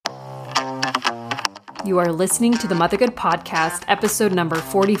You are listening to the Mothergood Podcast, episode number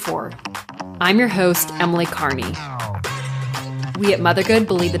 44. I'm your host, Emily Carney. We at Mothergood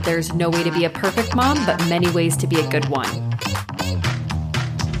believe that there's no way to be a perfect mom, but many ways to be a good one.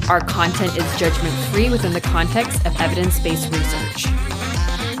 Our content is judgment-free within the context of evidence-based research.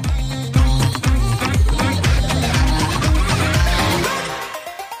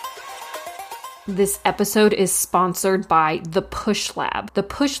 This episode is sponsored by The Push Lab. The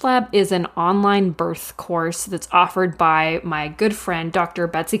Push Lab is an online birth course that's offered by my good friend, Dr.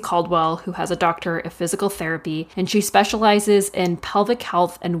 Betsy Caldwell, who has a doctorate of physical therapy, and she specializes in pelvic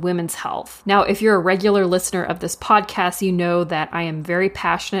health and women's health. Now, if you're a regular listener of this podcast, you know that I am very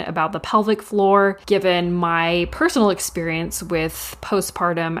passionate about the pelvic floor, given my personal experience with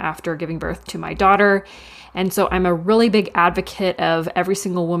postpartum after giving birth to my daughter. And so I'm a really big advocate of every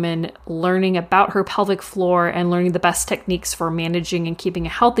single woman learning about her pelvic floor and learning the best techniques for managing and keeping a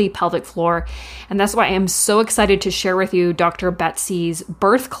healthy pelvic floor. And that's why I am so excited to share with you Dr. Betsy's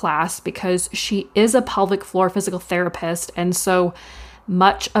birth class, because she is a pelvic floor physical therapist. And so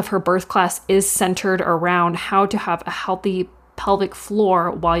much of her birth class is centered around how to have a healthy pelvic floor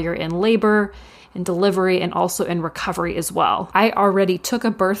while you're in labor, in delivery, and also in recovery as well. I already took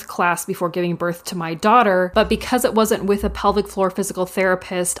a birth class before giving birth to my daughter, but because it wasn't with a pelvic floor physical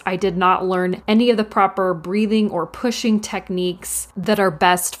therapist, I did not learn any of the proper breathing or pushing techniques that are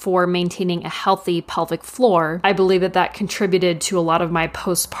best for maintaining a healthy pelvic floor. I believe that that contributed to a lot of my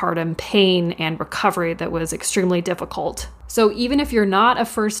postpartum pain and recovery that was extremely difficult. So even if you're not a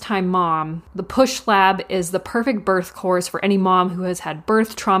first-time mom, the Push Lab is the perfect birth course for any mom who has had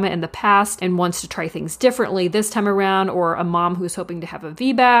birth trauma in the past and wants to try things differently this time around, or a mom who's hoping to have a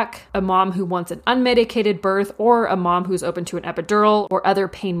VBAC, a mom who wants an unmedicated birth, or a mom who's open to an epidural or other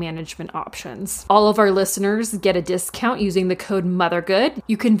pain management options. All of our listeners get a discount using the code MOTHERGOOD.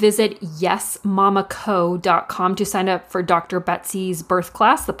 You can visit yesmamaco.com to sign up for Dr. Betsy's birth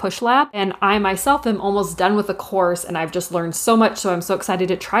class, the Push Lab. And I myself am almost done with the course, and I've just learned so much, so I'm so excited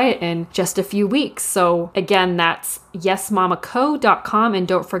to try it in just a few weeks. So again, that's yesmamaco.com, and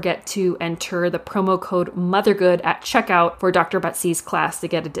don't forget to enter the promo code MOTHERGOOD at checkout for Dr. Betsy's class to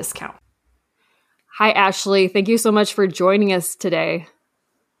get a discount. Hi, Ashley. Thank you so much for joining us today.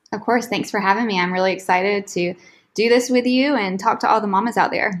 Of course. Thanks for having me. I'm really excited to do this with you and talk to all the mamas out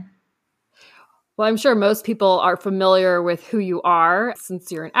there. Well, I'm sure most people are familiar with who you are,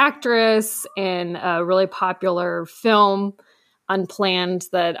 since you're an actress in a really popular film, Unplanned,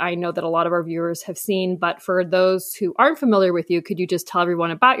 that I know that a lot of our viewers have seen. But for those who aren't familiar with you, could you just tell everyone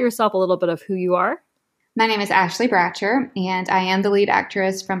about yourself, a little bit of who you are? My name is Ashley Bratcher, and I am the lead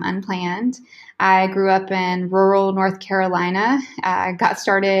actress from Unplanned. I grew up in rural North Carolina. I got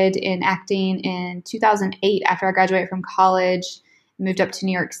started in acting in 2008 after I graduated from college. Moved up to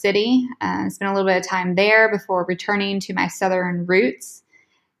New York City, spent a little bit of time there before returning to my Southern roots,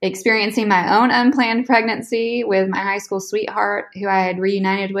 experiencing my own unplanned pregnancy with my high school sweetheart, who I had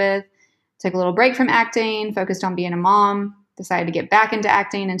reunited with. Took a little break from acting, focused on being a mom, decided to get back into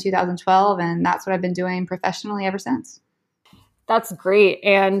acting in 2012, and that's what I've been doing professionally ever since. That's great.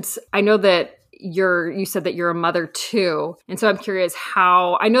 And I know that you said that you're a mother too. And so I'm curious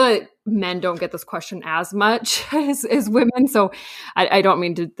how, I know that men don't get this question as much as women. So I don't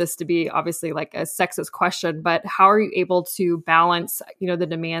mean this to be obviously like a sexist question, but how are you able to balance, the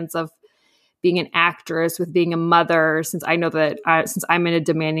demands of being an actress with being a mother? Since I know that since I'm in a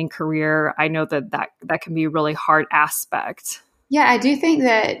demanding career, I know that can be a really hard aspect. Yeah, I do think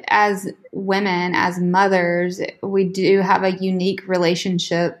that as women, as mothers, we do have a unique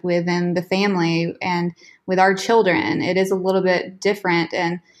relationship within the family and with our children. It is a little bit different,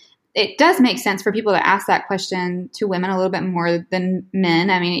 and it does make sense for people to ask that question to women a little bit more than men.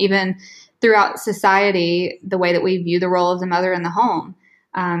 I mean, even throughout society, the way that we view the role of the mother in the home.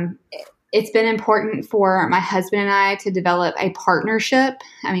 It's been important for my husband and I to develop a partnership.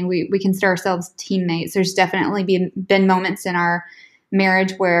 I mean, we consider ourselves teammates. There's definitely been moments in our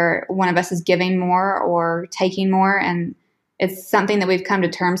marriage where one of us is giving more or taking more. And it's something that we've come to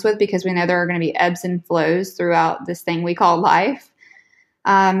terms with because we know there are going to be ebbs and flows throughout this thing we call life.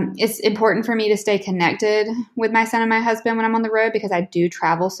 It's important for me to stay connected with my son and my husband when I'm on the road because I do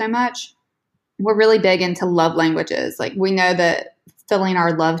travel so much. We're really big into love languages. Like, we know that filling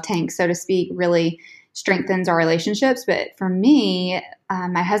our love tank, so to speak, really strengthens our relationships. But for me,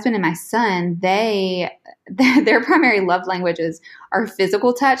 my husband and my son, their primary love languages are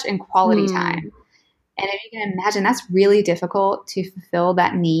physical touch and quality time. And if you can imagine, that's really difficult to fulfill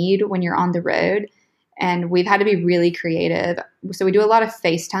that need when you're on the road. And we've had to be really creative. So we do a lot of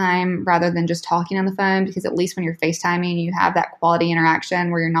FaceTime rather than just talking on the phone, because at least when you're FaceTiming, you have that quality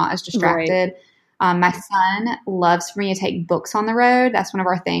interaction where you're not as distracted. My son loves for me to take books on the road. That's one of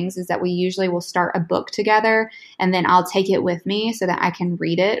our things, is that we usually will start a book together and then I'll take it with me so that I can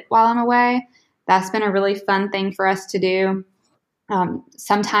read it while I'm away. That's been a really fun thing for us to do.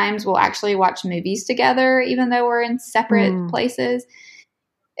 Sometimes we'll actually watch movies together, even though we're in separate places.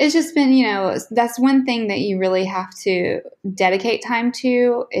 It's just been, that's one thing that you really have to dedicate time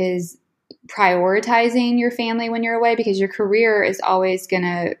to, is prioritizing your family when you're away, because your career is always going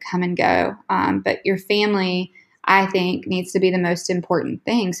to come and go. But your family, I think, needs to be the most important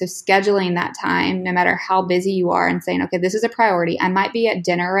thing. So scheduling that time, no matter how busy you are, and saying, okay, this is a priority. I might be at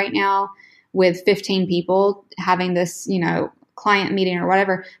dinner right now with 15 people having this, client meeting or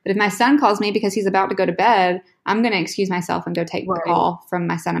whatever. But if my son calls me because he's about to go to bed, I'm going to excuse myself and go take the call from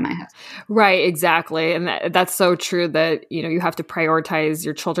my son and my husband. Right, exactly. And that's so true that, you have to prioritize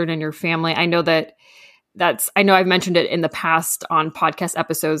your children and your family. I know I know I've mentioned it in the past on podcast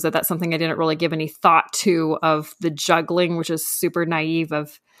episodes, that's something I didn't really give any thought to, of the juggling, which is super naive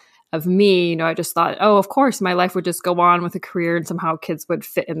of me. I just thought, oh, of course my life would just go on with a career and somehow kids would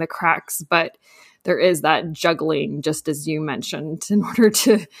fit in the cracks. But there is that juggling, just as you mentioned, in order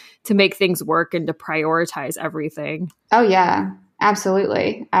to make things work and to prioritize everything. Oh yeah,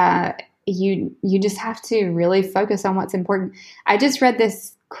 absolutely. You just have to really focus on what's important. I just read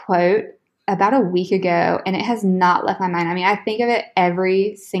this quote about a week ago, and it has not left my mind. I mean, I think of it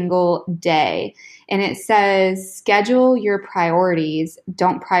every single day. And it says, schedule your priorities,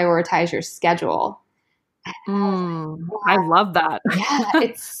 don't prioritize your schedule. I love that. Yeah,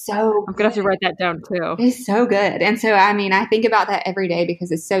 it's so I'm going to have to write that down too. It's so good. And so, I mean, I think about that every day,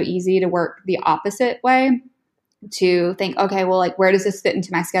 because it's so easy to work the opposite way, to think, okay, well, like, where does this fit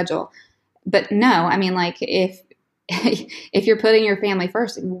into my schedule? But no, I mean, like, if you're putting your family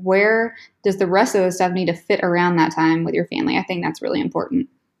first, where does the rest of the stuff need to fit around that time with your family? I think that's really important.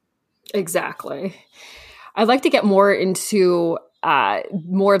 Exactly. I'd like to get more into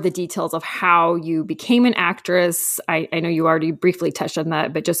more of the details of how you became an actress. I know you already briefly touched on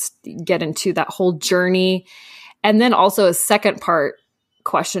that, but just get into that whole journey. And then also a second part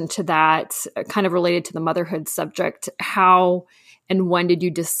question to that, kind of related to the motherhood subject. How and when did you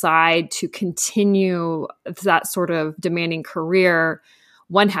decide to continue that sort of demanding career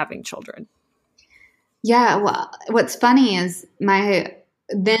when having children? Yeah, well, what's funny is my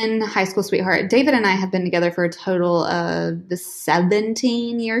then high school sweetheart, David, and I have been together for a total of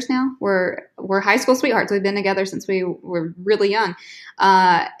 17 years now. We're high school sweethearts. We've been together since we were really young.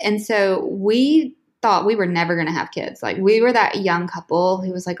 And so we thought we were never going to have kids. Like, we were that young couple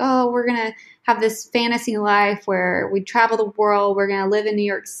who was like, oh, we're going to have this fantasy life where we travel the world. We're going to live in New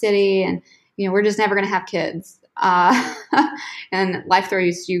York City, and, we're just never going to have kids. And life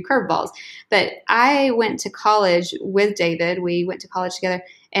throws you curveballs. But I went to college with David. We went to college together,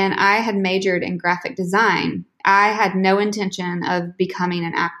 and I had majored in graphic design. I had no intention of becoming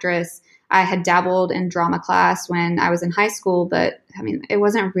an actress. I had dabbled in drama class when I was in high school, but I mean, it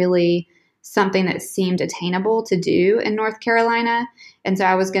wasn't really something that seemed attainable to do in North Carolina. And so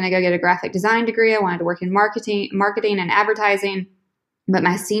I was going to go get a graphic design degree. I wanted to work in marketing and advertising. But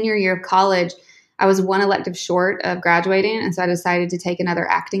my senior year of college, I was one elective short of graduating, and so I decided to take another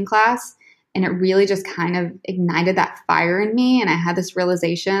acting class, and it really just kind of ignited that fire in me, and I had this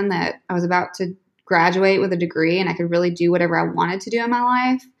realization that I was about to graduate with a degree and I could really do whatever I wanted to do in my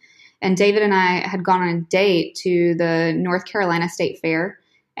life. And David and I had gone on a date to the North Carolina State Fair,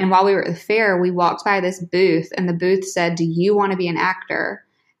 and while we were at the fair, we walked by this booth, and the booth said, "Do you want to be an actor?"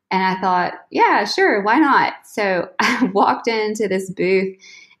 And I thought, yeah, sure, why not? So I walked into this booth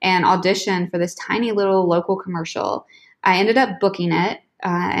and auditioned for this tiny little local commercial. I ended up booking it.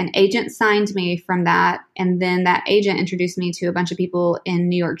 An agent signed me from that, and then that agent introduced me to a bunch of people in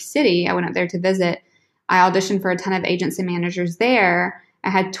New York City. I went up there to visit. I auditioned for a ton of agents and managers there. I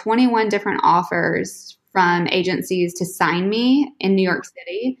had 21 different offers from agencies to sign me in New York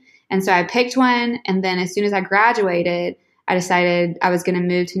City. And so I picked one, and then as soon as I graduated, I decided I was going to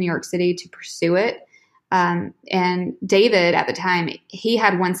move to New York City to pursue it. And David at the time, he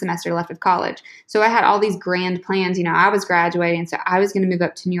had one semester left of college. So I had all these grand plans. I was graduating, so I was going to move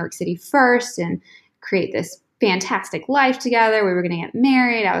up to New York City first and create this fantastic life together. We were going to get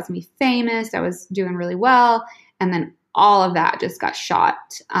married. I was going to be famous. I was doing really well. And then all of that just got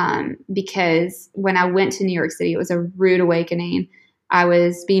shot because when I went to New York City, it was a rude awakening. I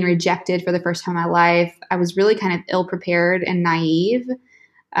was being rejected for the first time in my life. I was really kind of ill-prepared and naive.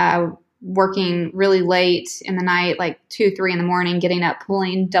 Working really late in the night, like 2, 3 in the morning, getting up,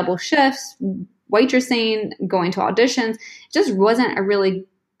 pulling double shifts, waitressing, going to auditions. It just wasn't a really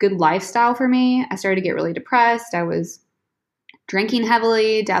good lifestyle for me. I started to get really depressed. I was drinking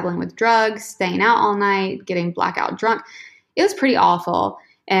heavily, dabbling with drugs, staying out all night, getting blackout drunk. It was pretty awful.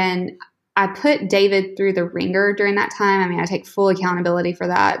 And I put David through the ringer during that time. I mean, I take full accountability for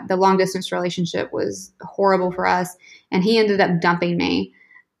that. The long distance relationship was horrible for us, and he ended up dumping me.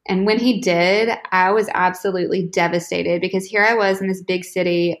 And when he did, I was absolutely devastated because here I was in this big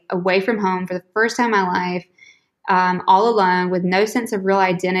city, away from home for the first time in my life, all alone with no sense of real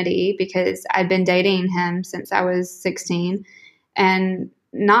identity because I'd been dating him since I was 16 and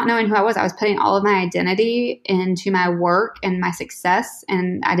not knowing who I was. I was putting all of my identity into my work and my success,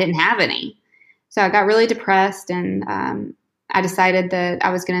 and I didn't have any. So I got really depressed, and I decided that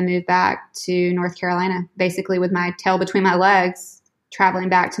I was going to move back to North Carolina, basically with my tail between my legs, traveling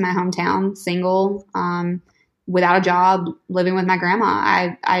back to my hometown, single, without a job, living with my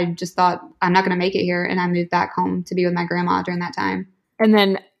grandma. I just thought, I'm not going to make it here. And I moved back home to be with my grandma during that time. And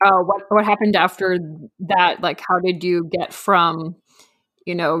then what happened after that? Like, how did you get from,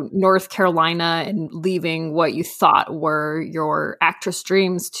 North Carolina and leaving what you thought were your actress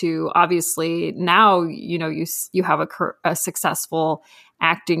dreams to obviously now, you have a successful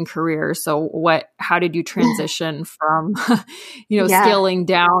acting career. So how did you transition from, scaling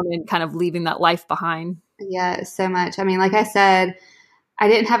down and kind of leaving that life behind? Yeah, so much. I mean, like I said, I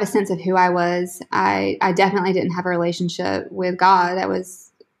didn't have a sense of who I was. I definitely didn't have a relationship with God. I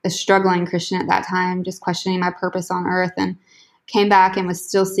was a struggling Christian at that time, just questioning my purpose on earth, and came back and was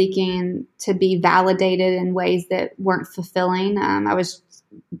still seeking to be validated in ways that weren't fulfilling. I was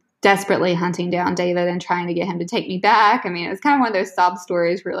desperately hunting down David and trying to get him to take me back. I mean, it was kind of one of those sob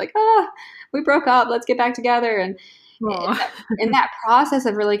stories where like, we broke up, let's get back together. And in that process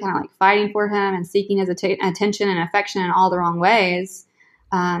of really kind of like fighting for him and seeking his attention and affection in all the wrong ways,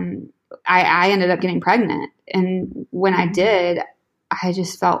 I ended up getting pregnant. And when I did, I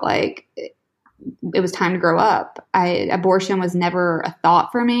just felt like it was time to grow up. Abortion was never a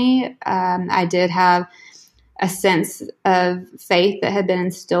thought for me. I did have a sense of faith that had been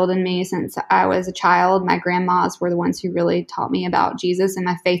instilled in me since I was a child. My grandmas were the ones who really taught me about Jesus, and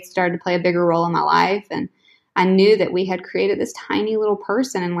my faith started to play a bigger role in my life. And I knew that we had created this tiny little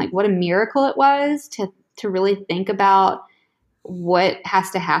person, and like what a miracle it was to really think about what has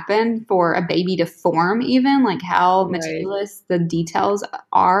to happen for a baby to form, even like how meticulous the details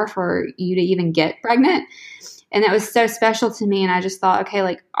are for you to even get pregnant. And that was so special to me. And I just thought, okay,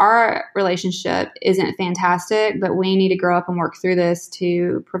 like our relationship isn't fantastic, but we need to grow up and work through this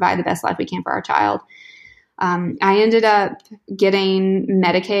to provide the best life we can for our child. I ended up getting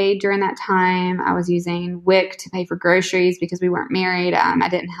Medicaid during that time. I was using WIC to pay for groceries because we weren't married. I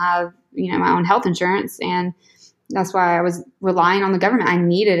didn't have, my own health insurance, and that's why I was relying on the government. I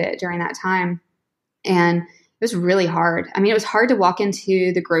needed it during that time. And it was really hard. I mean, it was hard to walk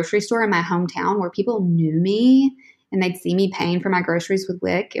into the grocery store in my hometown where people knew me and they'd see me paying for my groceries with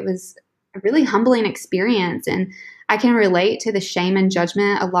WIC. It was a really humbling experience. And I can relate to the shame and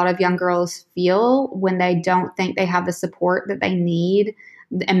judgment a lot of young girls feel when they don't think they have the support that they need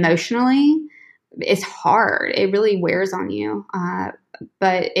emotionally. It's hard. It really wears on you.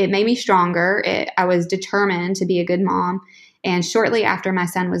 But it made me stronger. I was determined to be a good mom. And shortly after my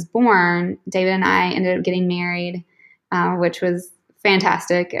son was born, David and I ended up getting married, which was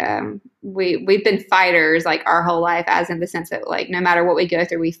fantastic. We've been fighters like our whole life, as in the sense that like no matter what we go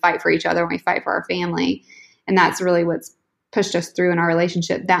through, we fight for each other and we fight for our family. And that's really what's pushed us through in our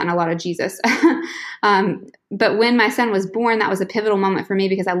relationship, that and a lot of Jesus. But when my son was born, that was a pivotal moment for me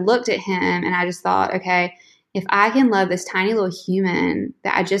because I looked at him and I just thought, okay, if I can love this tiny little human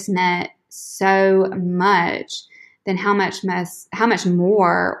that I just met so much, then how much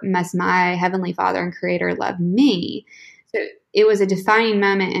more must my Heavenly Father and Creator love me? So it was a defining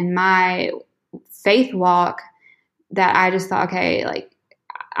moment in my faith walk that I just thought, okay, like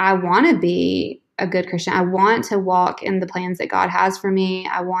I want to be a good Christian. I want to walk in the plans that God has for me.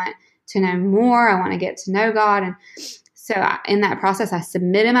 I want to know more. I want to get to know God. And so in that process, I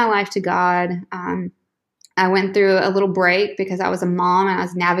submitted my life to God. I went through a little break because I was a mom and I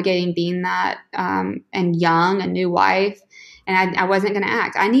was navigating being that and young, a new wife. And I wasn't going to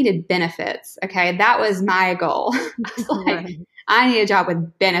act. I needed benefits. Okay. That was my goal. I was like, I need a job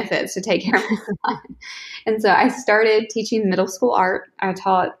with benefits to take care of my son. And so I started teaching middle school art. I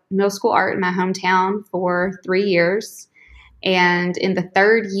taught middle school art in my hometown for 3 years. And in the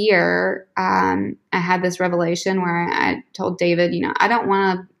third year, I had this revelation where I told David, I don't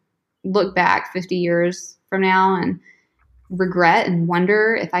want to look back 50 years from now and regret and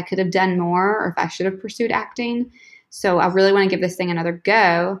wonder if I could have done more or if I should have pursued acting. So I really want to give this thing another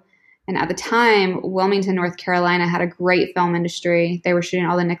go. And at the time, Wilmington, North Carolina had a great film industry. They were shooting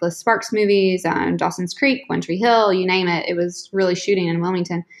all the Nicholas Sparks movies, Dawson's Creek, One Tree Hill, you name it. It was really shooting in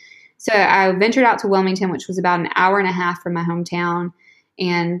Wilmington. So I ventured out to Wilmington, which was about an hour and a half from my hometown.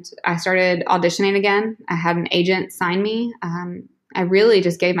 And I started auditioning again. I had an agent sign me. I really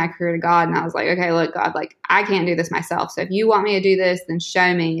just gave my career to God. And I was like, okay, look, God, like I can't do this myself. So if you want me to do this, then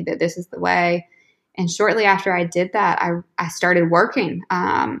show me that this is the way. And shortly after I did that, I started working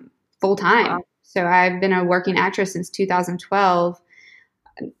full time. Wow. So I've been a working actress since 2012.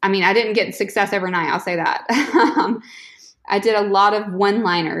 I mean, I didn't get success overnight. I'll say that. I did a lot of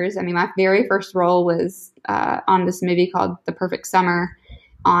one-liners. I mean, my very first role was on this movie called The Perfect Summer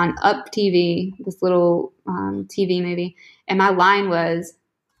on Up TV, this little TV movie. And my line was,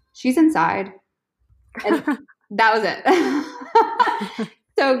 "She's inside." And that was it.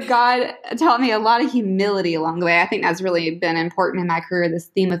 So God taught me a lot of humility along the way. I think that's really been important in my career, this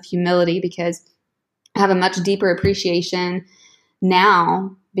theme of humility, because I have a much deeper appreciation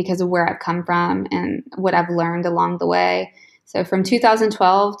now because of where I've come from and what I've learned along the way. So from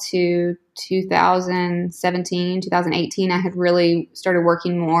 2012 to 2017, 2018, I had really started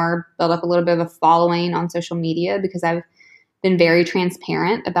working more, built up a little bit of a following on social media because I've been very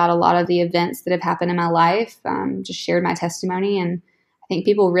transparent about a lot of the events that have happened in my life, just shared my testimony. And I think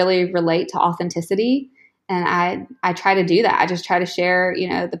people really relate to authenticity. And I try to do that. I just try to share,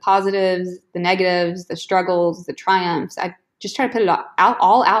 the positives, the negatives, the struggles, the triumphs. I just try to put it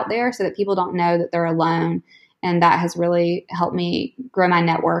all out there so that people don't know that they're alone. And that has really helped me grow my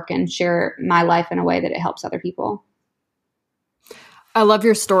network and share my life in a way that it helps other people. I love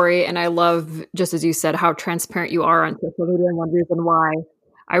your story. And I love, just as you said, how transparent you are on social media, and one reason why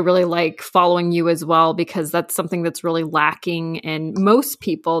I really like following you as well, because that's something that's really lacking in most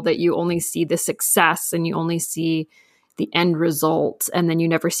people, that you only see the success and you only see the end result, and then you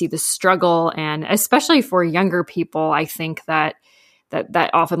never see the struggle. And especially for younger people, I think that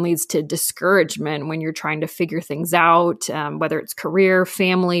often leads to discouragement when you're trying to figure things out, whether it's career,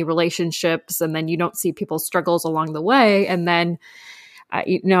 family, relationships, and then you don't see people's struggles along the way. And then,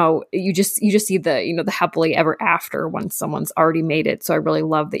 you just see the happily ever after when someone's already made it. So I really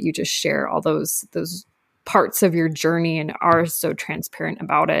love that you just share all those parts of your journey and are so transparent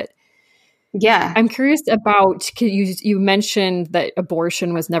about it. Yeah. I'm curious about, you mentioned that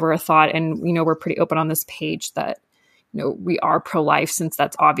abortion was never a thought, and, we're pretty open on this page that, we are pro-life, since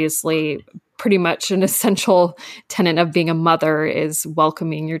that's obviously pretty much an essential tenet of being a mother, is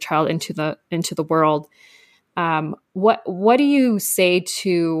welcoming your child into the world. What do you say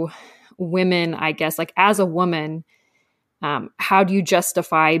to women, I guess, like as a woman, how do you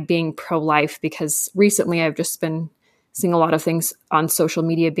justify being pro-life? Because recently I've just been seeing a lot of things on social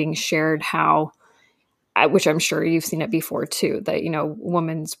media being shared, which I'm sure you've seen it before too, that,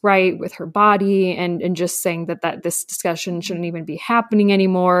 woman's right with her body, and just saying that this discussion shouldn't even be happening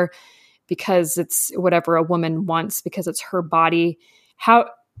anymore because it's whatever a woman wants, because it's her body.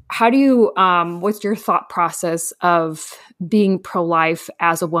 How do you, what's your thought process of being pro-life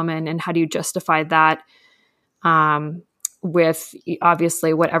as a woman, and how do you justify that with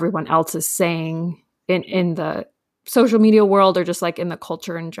obviously what everyone else is saying in the social media world, or just like in the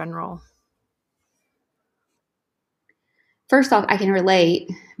culture in general? First off, I can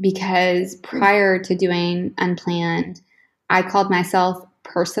relate because prior to doing Unplanned, I called myself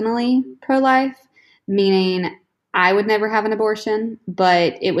personally pro-life, meaning I would never have an abortion,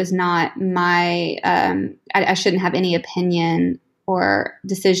 but it was not my, I shouldn't have any opinion or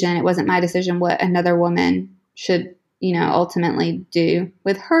decision. It wasn't my decision what another woman should, ultimately do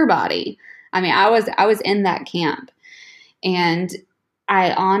with her body. I mean, I was in that camp, and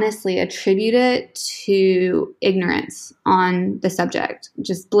I honestly attribute it to ignorance on the subject,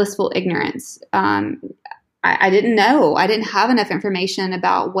 just blissful ignorance. I didn't know. I didn't have enough information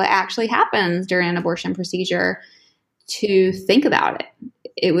about what actually happens during an abortion procedure to think about it.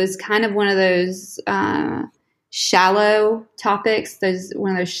 It was kind of one of those shallow topics,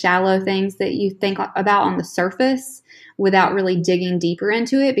 one of those shallow things that you think about on the surface without really digging deeper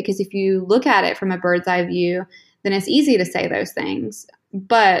into it. Because if you look at it from a bird's eye view, then it's easy to say those things.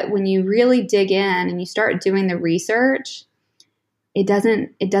 But when you really dig in and you start doing the research, it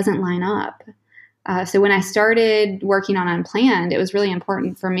doesn't line up. So when I started working on Unplanned, it was really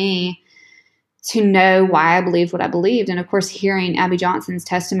important for me to know why I believed what I believed. And of course, hearing Abby Johnson's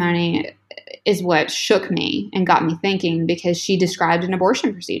testimony is what shook me and got me thinking, because she described an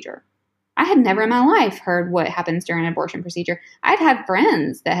abortion procedure. I had never in my life heard what happens during an abortion procedure. I'd had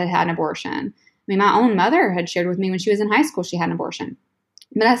friends that had had an abortion. I mean, my own mother had shared with me when she was in high school she had an abortion,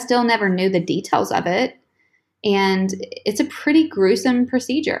 but I still never knew the details of it. And it's a pretty gruesome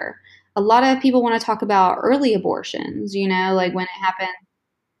procedure. A lot of people want to talk about early abortions, like when it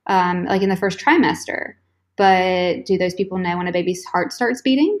happened, like in the first trimester. But do those people know when a baby's heart starts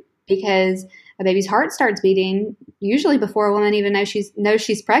beating? Because a baby's heart starts beating usually before a woman even knows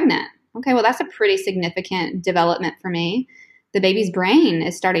she's pregnant. Okay, well, that's a pretty significant development for me. The baby's brain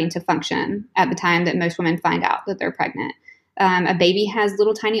is starting to function at the time that most women find out that they're pregnant. A baby has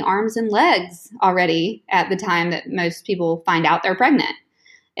little tiny arms and legs already at the time that most people find out they're pregnant.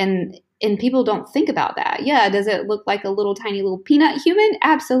 And people don't think about that. Yeah, does it look like a little tiny little peanut human?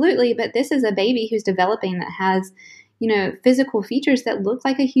 Absolutely. But this is a baby who's developing that has, physical features that look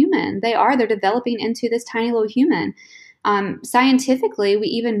like a human. They're developing into this tiny little human. Scientifically, we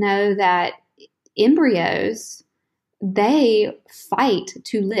even know that embryos, they fight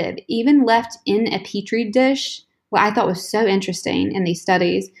to live, even left in a petri dish. What I thought was so interesting in these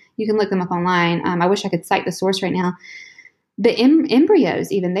studies, you can look them up online. I wish I could cite the source right now. The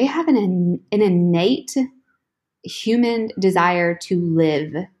embryos, even, they have an innate human desire to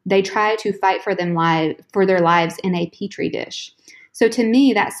live. They try to fight for their lives in a petri dish. So to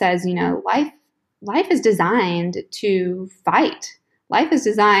me, that says, life is designed to fight. Life is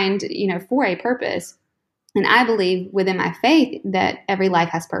designed, for a purpose. And I believe within my faith that every life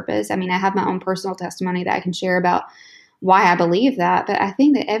has purpose. I mean, I have my own personal testimony that I can share about why I believe that, but I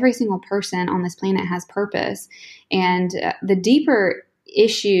think that every single person on this planet has purpose. And the deeper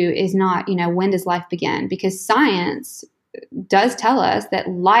issue is not, when does life begin? Because science does tell us that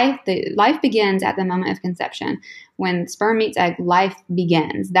life begins at the moment of conception. When sperm meets egg, life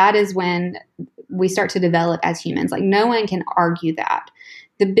begins. That is when we start to develop as humans. Like, no one can argue that.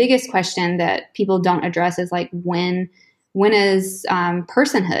 The biggest question that people don't address is like, when is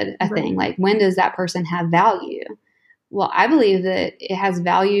personhood a thing? Like, when does that person have value? Well, I believe that it has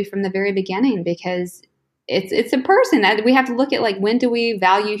value from the very beginning, because it's a person that we have to look at, like, when do we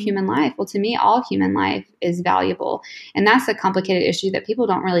value human life? Well, to me, all human life is valuable. And that's a complicated issue that people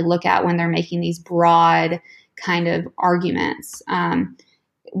don't really look at when they're making these broad kind of arguments.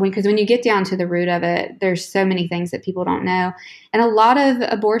 Because when you get down to the root of it, there's so many things that people don't know. And a lot of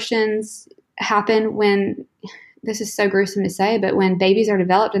abortions happen when, this is so gruesome to say, but when babies are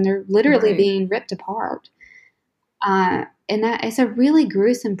developed and they're literally being ripped apart. And that is a really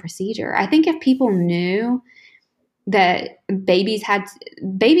gruesome procedure. I think if people knew that babies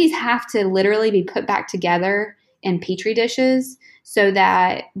have to literally be put back together in petri dishes so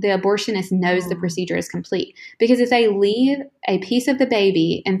that the abortionist knows the procedure is complete. Because if they leave a piece of the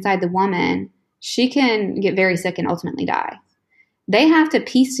baby inside the woman, she can get very sick and ultimately die. They have to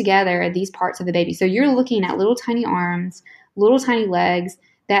piece together these parts of the baby. So you're looking at little tiny arms, little tiny legs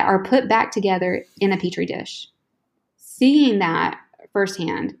that are put back together in a petri dish. Seeing that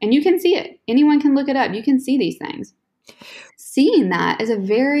firsthand, and you can see it. Anyone can look it up. You can see these things. Seeing that is a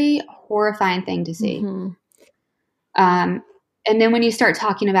very horrifying thing to see. Mm-hmm. And then when you start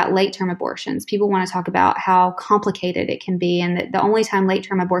talking about late-term abortions, people want to talk about how complicated it can be, and that the only time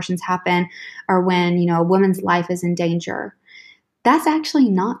late-term abortions happen are when, a woman's life is in danger. That's actually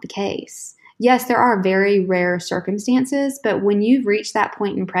not the case. Yes, there are very rare circumstances, but when you've reached that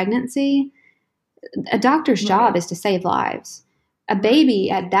point in pregnancy, a doctor's job is to save lives. A baby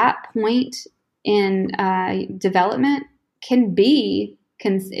at that point in development can be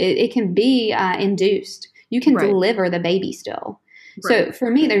induced. You can deliver the baby still. Right. So for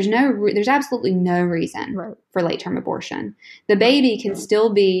me, there's absolutely no reason for late-term abortion. The baby can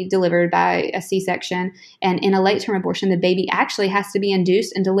still be delivered by a C-section, and in a late-term abortion, the baby actually has to be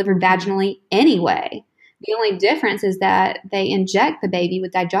induced and delivered vaginally anyway. The only difference is that they inject the baby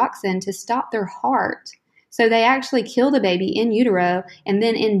with digoxin to stop their heart. So they actually kill the baby in utero and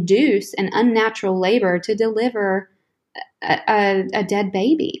then induce an unnatural labor to deliver a dead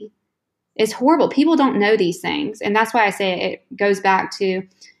baby. It's horrible. People don't know these things. And that's why I say it goes back to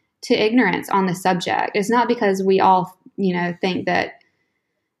ignorance on the subject. It's not because we all, think that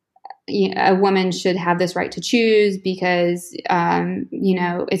a woman should have this right to choose because,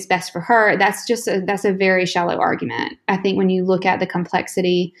 it's best for her. That's a very shallow argument. I think when you look at the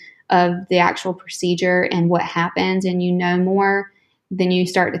complexity of the actual procedure and what happens and more, then you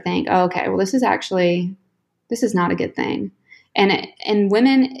start to think, oh, okay, well, this is not a good thing. And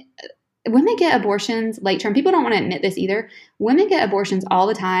women get abortions late term. People don't want to admit this either. Women get abortions all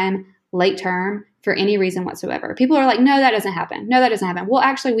the time, late term, for any reason whatsoever. People are like, no, that doesn't happen. No, that doesn't happen. Well,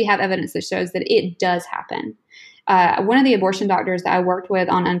 actually, we have evidence that shows that it does happen. One of the abortion doctors that I worked with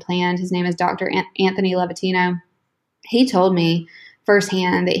on Unplanned, his name is Dr. Anthony Levatino. He told me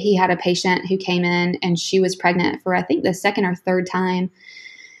firsthand that he had a patient who came in and she was pregnant for, I think, the second or third time.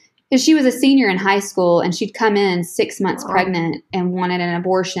 And she was a senior in high school and she'd come in 6 months pregnant and wanted an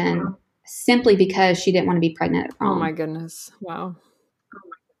abortion. simply because she didn't want to be pregnant at prom. Oh my goodness. Wow.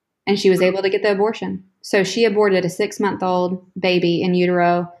 And she was able to get the abortion. So she aborted a 6-month-old baby in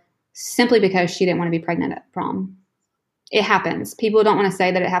utero simply because she didn't want to be pregnant at prom. It happens. People don't want to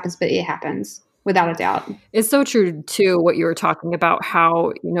say that it happens, but it happens without a doubt. It's so true too, what you were talking about,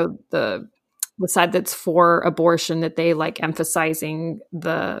 how, the side that's for abortion, that they like emphasizing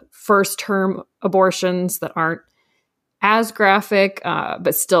the first term abortions that aren't as graphic,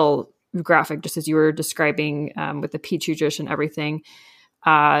 but still graphic, just as you were describing, with the petri dish and everything.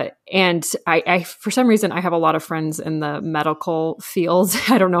 And I, for some reason, I have a lot of friends in the medical field.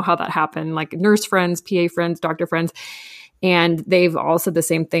 I don't know how that happened, like nurse friends, PA friends, doctor friends. And they've all said the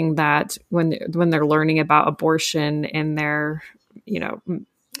same thing, that when they're learning about abortion in their,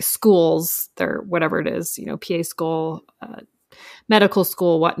 schools, their, whatever it is, PA school, medical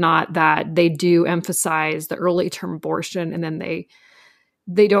school, whatnot, that they do emphasize the early term abortion. And then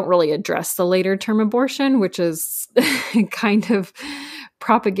they don't really address the later term abortion, which is kind of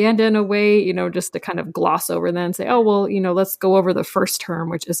propaganda in a way, just to kind of gloss over that and say, oh, well, let's go over the first term,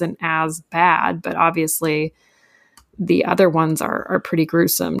 which isn't as bad. But obviously the other ones are pretty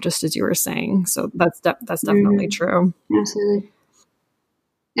gruesome, just as you were saying. So that's definitely true. Absolutely.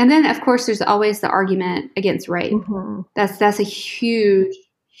 And then, of course, there's always the argument against rape. Mm-hmm. That's a huge,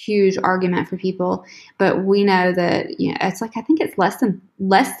 huge argument for people. But we know that, it's like, I think it's less than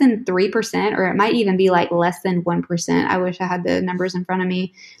 3%, or it might even be like less than 1%. I wish I had the numbers in front of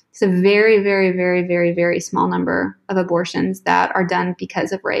me. It's a very, very, very, very, very small number of abortions that are done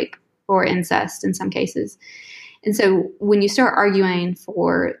because of rape or incest in some cases. And so when you start arguing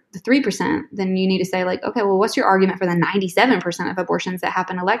for the 3%, then you need to say, like, okay, well, what's your argument for the 97% of abortions that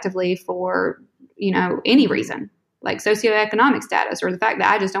happen electively for, any reason, like socioeconomic status or the fact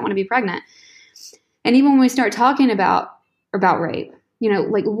that I just don't want to be pregnant? And even when we start talking about rape,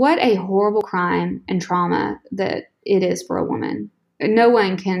 like what a horrible crime and trauma that it is for a woman. No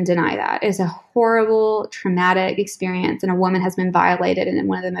one can deny that. It's a horrible, traumatic experience, and a woman has been violated in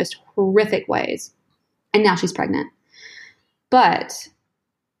one of the most horrific ways. And now she's pregnant. But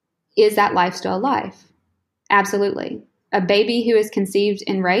is that life still a life? Absolutely. A baby who is conceived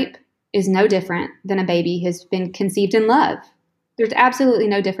in rape is no different than a baby who's been conceived in love. There's absolutely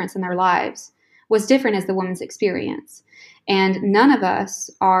no difference in their lives. What's different is the woman's experience. And none of us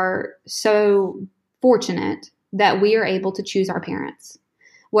are so fortunate that we are able to choose our parents.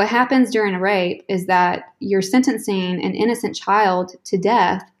 What happens during a rape is that you're sentencing an innocent child to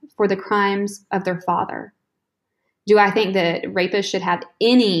death for the crimes of their father. Do I think that rapists should have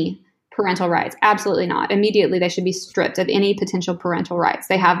any parental rights? Absolutely not. Immediately, they should be stripped of any potential parental rights.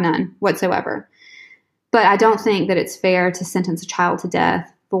 They have none whatsoever. But I don't think that it's fair to sentence a child to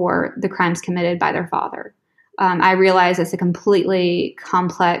death for the crimes committed by their father. I realize it's a completely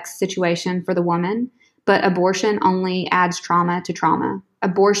complex situation for the woman, but abortion only adds trauma to trauma.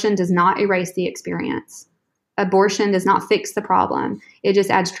 Abortion does not erase the experience. Abortion does not fix the problem. It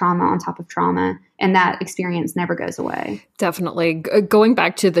just adds trauma on top of trauma, and that experience never goes away. Definitely. Going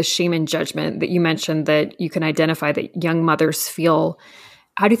back to the shame and judgment that you mentioned, that you can identify that young mothers feel,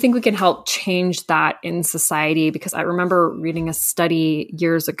 how do you think we can help change that in society? Because I remember reading a study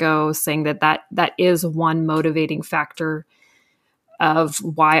years ago saying that is one motivating factor of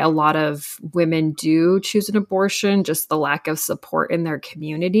why a lot of women do choose an abortion, just the lack of support in their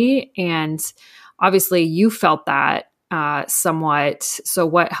community. And obviously you felt that somewhat. So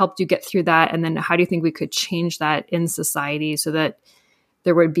what helped you get through that? And then how do you think we could change that in society so that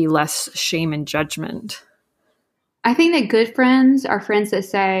there would be less shame and judgment? I think that good friends are friends that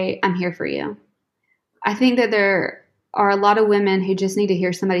say, I'm here for you. I think that there are a lot of women who just need to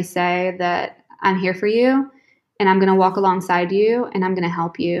hear somebody say that I'm here for you, and I'm going to walk alongside you, and I'm going to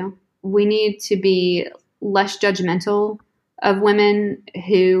help you. We need to be less judgmental of women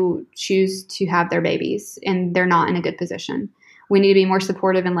who choose to have their babies and they're not in a good position. We need to be more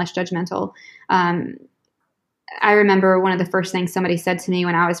supportive and less judgmental. I remember one of the first things somebody said to me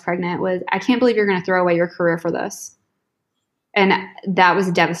when I was pregnant was, I can't believe you're going to throw away your career for this. And that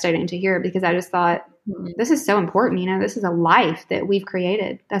was devastating to hear, because I just thought, this is so important. This is a life that we've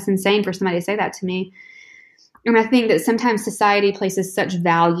created. That's insane for somebody to say that to me. And I think that sometimes society places such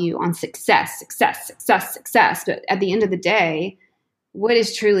value on success. But at the end of the day, what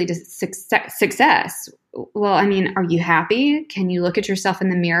is truly success? Well, I mean, are you happy? Can you look at yourself in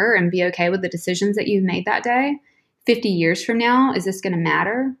the mirror and be okay with the decisions that you've made that day? 50 years from now, is this going to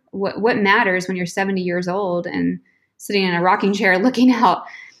matter? What matters when you're 70 years old and sitting in a rocking chair looking out,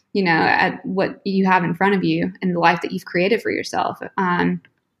 at what you have in front of you and the life that you've created for yourself?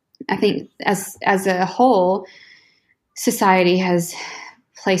 I think as a whole, society has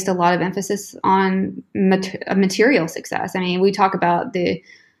placed a lot of emphasis on material success. I mean, we talk about the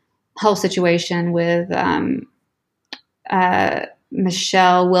whole situation with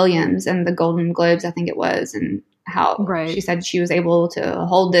Michelle Williams and the Golden Globes, I think it was, and how she said she was able to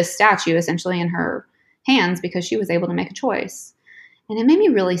hold this statue essentially in her hands because she was able to make a choice. And it made me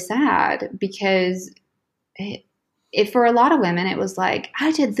really sad because for a lot of women, it was like,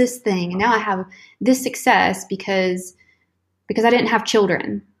 I did this thing and now I have this success because I didn't have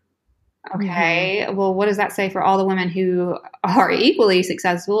children. Okay. Mm-hmm. Well, what does that say for all the women who are equally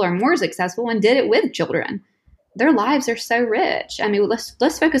successful or more successful and did it with children? Their lives are so rich. I mean,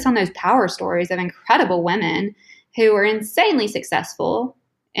 let's focus on those power stories of incredible women who are insanely successful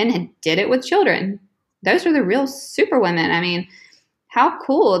and did it with children. Those are the real super women. I mean, how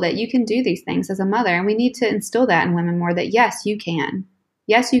cool that you can do these things as a mother. And we need to instill that in women more, that yes, you can.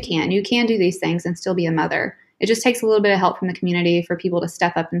 Yes, you can. You can do these things and still be a mother. It just takes a little bit of help from the community for people to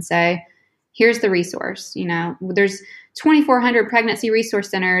step up and say, here's the resource. You know, there's 2,400 pregnancy resource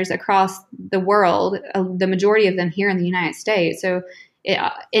centers across the world, the majority of them here in the United States. So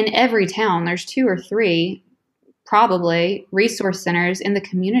in every town, there's 2 or 3 probably resource centers in the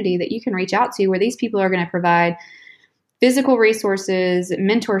community that you can reach out to, where these people are going to provide physical resources,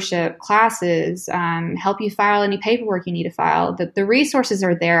 mentorship, classes, help you file any paperwork you need to file. The resources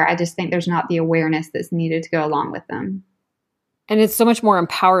are there. I just think there's not the awareness that's needed to go along with them. And it's so much more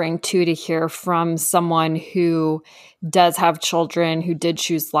empowering, too, to hear from someone who does have children, who did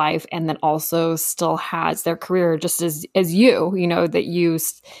choose life, and then also still has their career, just as you know, that you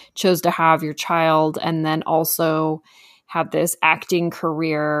chose to have your child and then also have this acting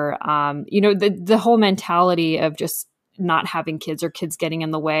career. You know, the whole mentality of just not having kids or kids getting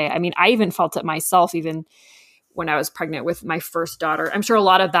in the way. I mean, I even felt it myself, even when I was pregnant with my first daughter. I'm sure a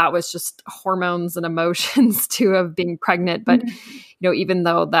lot of that was just hormones and emotions too of being pregnant. But, you know, even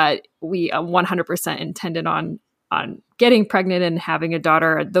though that we 100% intended on getting pregnant and having a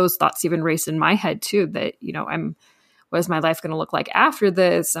daughter, those thoughts even raced in my head too, that, you know, what is my life going to look like after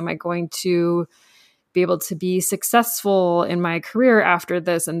this? Am I going to be able to be successful in my career after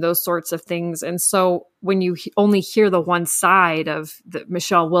this, and those sorts of things. And so when you only hear the one side of the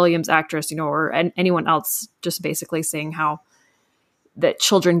Michelle Williams actress, you know, or anyone else just basically saying how that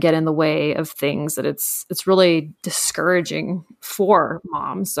children get in the way of things, that it's really discouraging for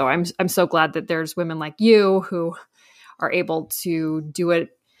moms. So I'm so glad that there's women like you who are able to do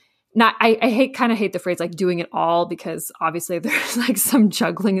it. Not, I kind of hate the phrase like doing it all, because obviously there's like some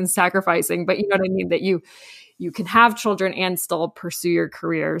juggling and sacrificing, but you know what I mean? That you can have children and still pursue your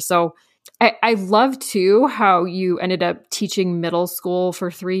career. So I love too how you ended up teaching middle school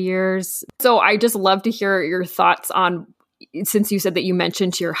for 3 years. So I just love to hear your thoughts on, since you said that you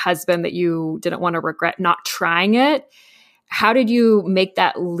mentioned to your husband that you didn't want to regret not trying it. How did you make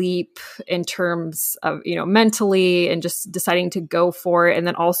that leap in terms of, you know, mentally and just deciding to go for it? And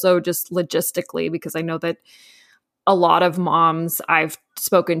then also just logistically, because I know that a lot of moms I've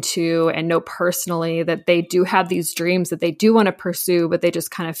spoken to and know personally that they do have these dreams that they do want to pursue, but they just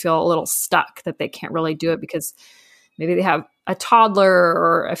kind of feel a little stuck that they can't really do it because maybe they have a toddler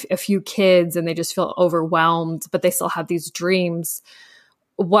or a few kids and they just feel overwhelmed, but they still have these dreams.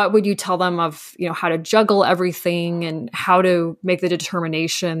 What would you tell them of, you know, how to juggle everything and how to make the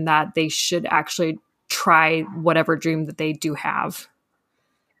determination that they should actually try whatever dream that they do have?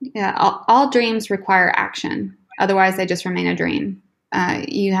 Yeah, all dreams require action. Otherwise, they just remain a dream.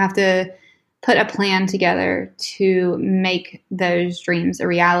 You have to put a plan together to make those dreams a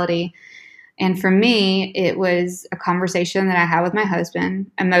reality. And for me, it was a conversation that I had with my husband.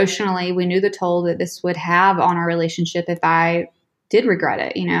 Emotionally, we knew the toll that this would have on our relationship if I did regret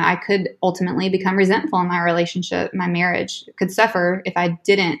it. You know, I could ultimately become resentful in my relationship. My marriage could suffer if I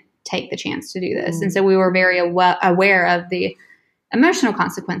didn't take the chance to do this. And so we were very aware of the emotional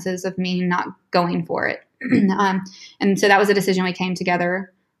consequences of me not going for it. And so that was a decision we came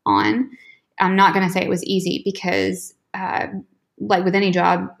together on. I'm not going to say it was easy because, like with any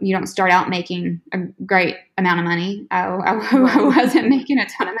job, you don't start out making a great amount of money. I wasn't making a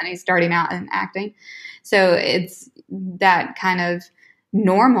ton of money starting out in acting. So it's that kind of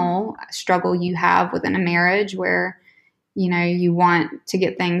normal struggle you have within a marriage where, you know, you want to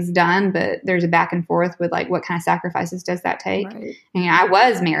get things done, but there's a back and forth with like, what kind of sacrifices does that take? Right. And, you know, I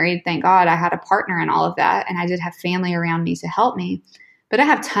was married. Thank God I had a partner in all of that. And I did have family around me to help me. But I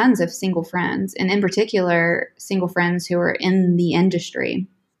have tons of single friends, and in particular, single friends who are in the industry.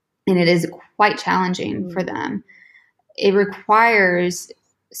 And it is quite challenging for them. It requires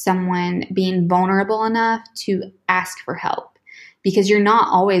someone being vulnerable enough to ask for help, because you're not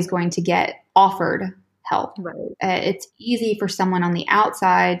always going to get offered help. Right. It's easy for someone on the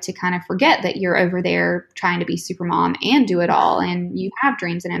outside to kind of forget that you're over there trying to be super mom and do it all, and you have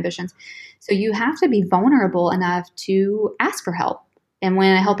dreams and ambitions. So you have to be vulnerable enough to ask for help. And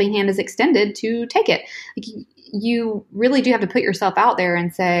when a helping hand is extended, to take it. Like, you really do have to put yourself out there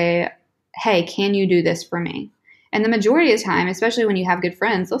and say, hey, can you do this for me? And the majority of the time, especially when you have good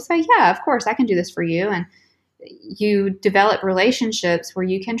friends, they'll say, yeah, of course, I can do this for you. And you develop relationships where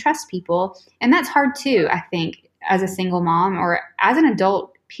you can trust people. And that's hard too, I think, as a single mom or as an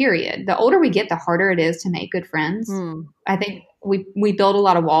adult, period. The older we get, the harder it is to make good friends. I think we build a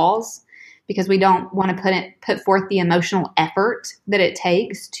lot of walls because we don't want to put forth the emotional effort that it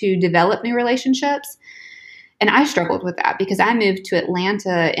takes to develop new relationships. And I struggled with that because I moved to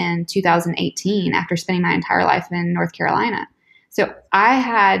Atlanta in 2018 after spending my entire life in North Carolina. So I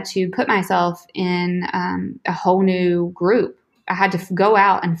had to put myself in a whole new group. I had to go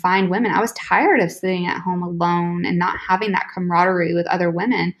out and find women. I was tired of sitting at home alone and not having that camaraderie with other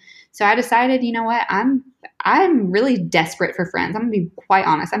women. So I decided, you know what, I'm really desperate for friends. I'm going to be quite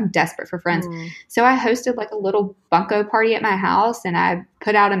honest. I'm desperate for friends. So I hosted like a little bunko party at my house, and I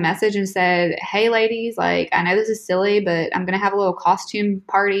put out a message and said, hey ladies, like, I know this is silly, but I'm going to have a little costume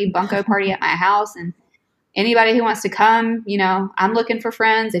party, bunko party at my house. And anybody who wants to come, you know, I'm looking for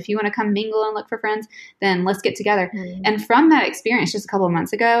friends. If you want to come mingle and look for friends, then let's get together. And from that experience just a couple of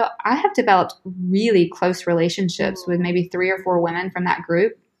months ago, I have developed really close relationships with maybe 3 or 4 women from that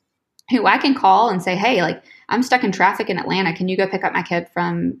group who I can call and say, hey, like, I'm stuck in traffic in Atlanta. Can you go pick up my kid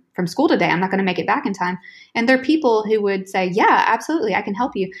from school today? I'm not going to make it back in time. And there are people who would say, yeah, absolutely, I can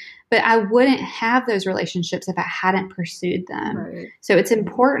help you. But I wouldn't have those relationships if I hadn't pursued them. Right. So it's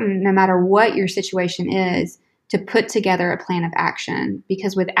important, no matter what your situation is, to put together a plan of action,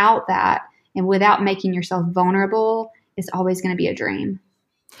 because without that and without making yourself vulnerable, it's always going to be a dream.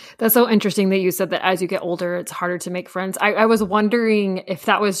 That's so interesting that you said that as you get older, it's harder to make friends. I was wondering if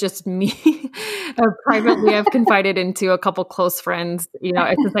that was just me. Privately, I've confided into a couple close friends, you know,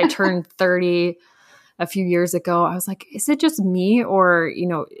 since I turned 30 a few years ago. I was like, is it just me? Or, you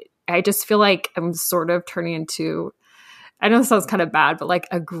know, I just feel like I'm sort of turning into, I know this sounds kind of bad, but like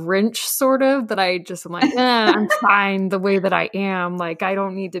a Grinch sort of, that I just am like, I'm fine the way that I am. Like, I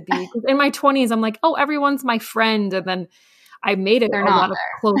don't need to be. In my 20s, I'm like, oh, everyone's my friend. And then I made it a lot of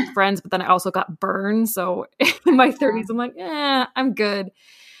close friends, but then I also got burned. So in my 30s, I'm like, I'm good.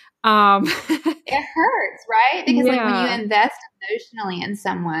 It hurts, right? Because like when you invest emotionally in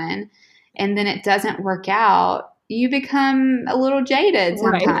someone and then it doesn't work out, you become a little jaded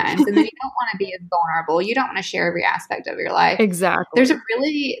sometimes. Right. And then you don't want to be as vulnerable. You don't want to share every aspect of your life. Exactly. There's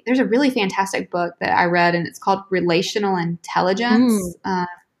a really fantastic book that I read, and it's called Relational Intelligence.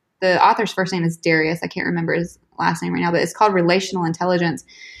 The author's first name is Darius. I can't remember his last name right now, but it's called Relational Intelligence.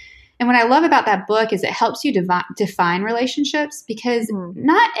 And what I love about that book is it helps you define relationships, because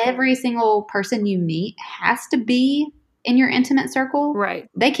not every single person you meet has to be in your intimate circle. Right.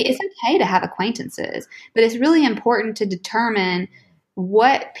 It's okay to have acquaintances, but it's really important to determine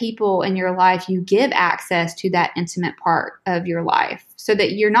what people in your life you give access to that intimate part of your life, so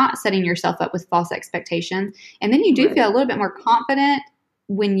that you're not setting yourself up with false expectations. And then you do feel a little bit more confident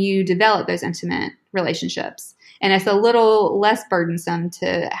when you develop those intimate relationships. And it's a little less burdensome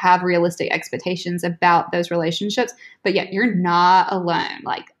to have realistic expectations about those relationships. But yet you're not alone.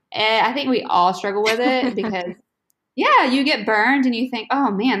 Like, I think we all struggle with it because, you get burned and you think,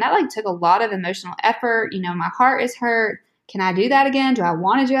 oh man, that like took a lot of emotional effort. You know, my heart is hurt. Can I do that again? Do I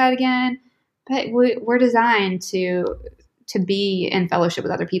want to do that again? But we're designed to be in fellowship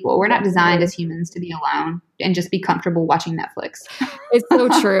with other people. We're not designed as humans to be alone and just be comfortable watching Netflix. It's so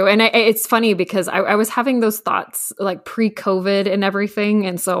true. And it's funny because I was having those thoughts like pre-COVID and everything.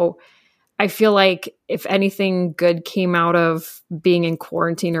 And so I feel like if anything good came out of being in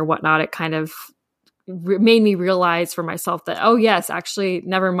quarantine or whatnot, it kind of made me realize for myself that, oh yes, actually,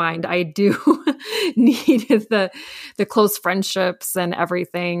 never mind. I do need the close friendships and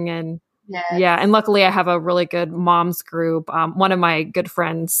everything. And and luckily I have a really good moms group. One of my good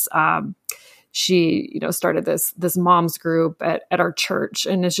friends, she, you know, started this moms group at our church,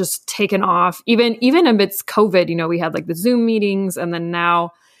 and it's just taken off. Even amidst COVID, you know, we had like the Zoom meetings, and then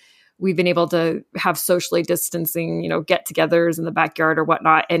now we've been able to have socially distancing, you know, get-togethers in the backyard or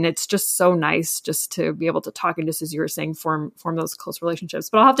whatnot. And it's just so nice just to be able to talk and, just as you were saying, form those close relationships.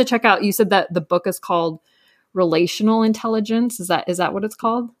 But I'll have to check out. You said that the book is called Relational Intelligence. Is that what it's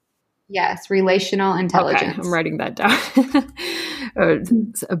called? Yes, Relational Intelligence. Okay, I'm writing that down.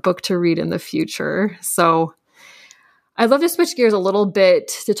 It's a book to read in the future. So I'd love to switch gears a little bit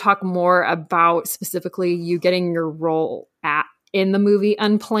to talk more about specifically you getting your role in the movie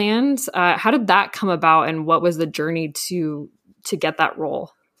Unplanned. How did that come about, and what was the journey to get that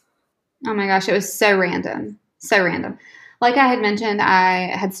role? Oh my gosh, it was so random. So random. Like I had mentioned, I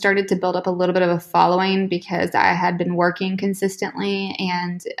had started to build up a little bit of a following because I had been working consistently,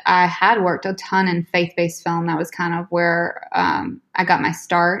 and I had worked a ton in faith-based film. That was kind of where I got my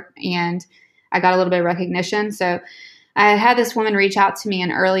start, and I got a little bit of recognition. So I had this woman reach out to me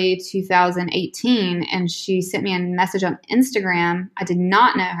in early 2018, and she sent me a message on Instagram. I did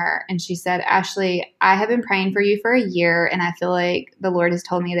not know her. And she said, Ashley, I have been praying for you for a year, and I feel like the Lord has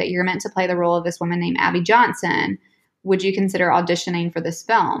told me that you're meant to play the role of this woman named Abby Johnson. Would you consider auditioning for this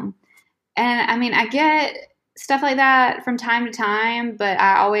film? And I mean, I get stuff like that from time to time, but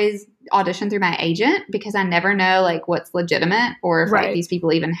I always audition through my agent because I never know like what's legitimate or if like these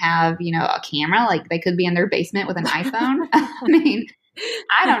people even have, you know, a camera. Like they could be in their basement with an iPhone. I mean,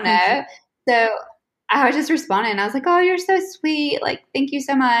 I don't know. So I was just responding. I was like, oh, you're so sweet. Like, thank you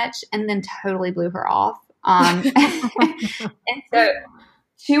so much. And then totally blew her off. And so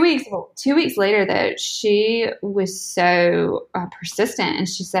 2 weeks later, though, she was so persistent, and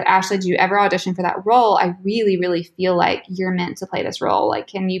she said, Ashley, do you ever audition for that role? I really, really feel like you're meant to play this role. Like,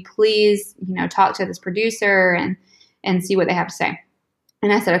 can you please, you know, talk to this producer and see what they have to say?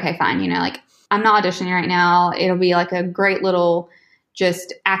 And I said, okay, fine. You know, like, I'm not auditioning right now. It'll be like a great little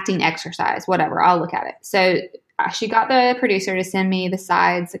just acting exercise, whatever. I'll look at it. So she got the producer to send me the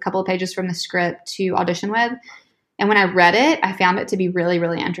sides, a couple of pages from the script to audition with. And when I read it, I found it to be really,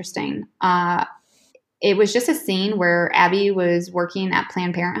 really interesting. It was just a scene where Abby was working at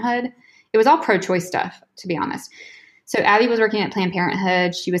Planned Parenthood. It was all pro-choice stuff, to be honest. So Abby was working at Planned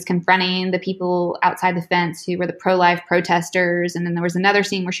Parenthood. She was confronting the people outside the fence who were the pro-life protesters. And then there was another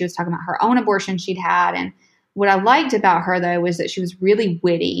scene where she was talking about her own abortion she'd had. And what I liked about her, though, was that she was really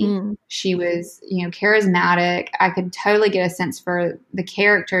witty. She was, you know, charismatic. I could totally get a sense for the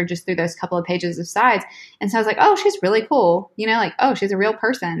character just through those couple of pages of sides. And so I was like, oh, she's really cool. You know, like, oh, she's a real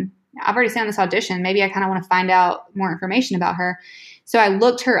person. I've already seen this audition. Maybe I kind of want to find out more information about her. So I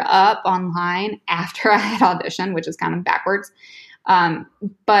looked her up online after I had auditioned, which is kind of backwards.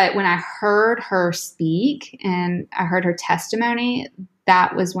 But when I heard her speak and I heard her testimony,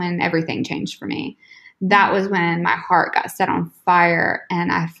 that was when everything changed for me. That was when my heart got set on fire,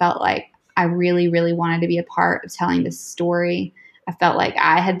 and I felt like I really, really wanted to be a part of telling this story. I felt like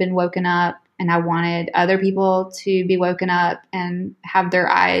I had been woken up, and I wanted other people to be woken up and have their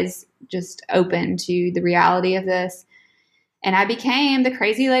eyes just open to the reality of this. And I became the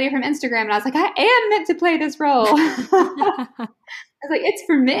crazy lady from Instagram, and I was like, I am meant to play this role. I was like, it's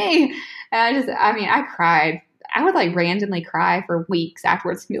for me. And I cried. I would like randomly cry for weeks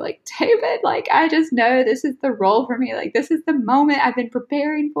afterwards and be like, David, like, I just know this is the role for me. Like, this is the moment I've been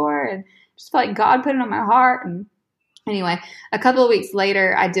preparing for. And just felt like God put it on my heart. And anyway, a couple of weeks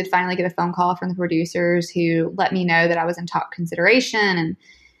later, I did finally get a phone call from the producers who let me know that I was in top consideration. And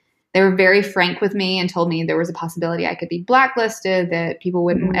they were very frank with me and told me there was a possibility I could be blacklisted, that people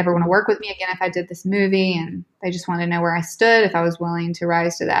wouldn't ever want to work with me again if I did this movie. And they just wanted to know where I stood, if I was willing to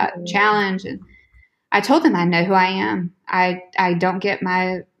rise to that challenge. And I told them I know who I am. I don't get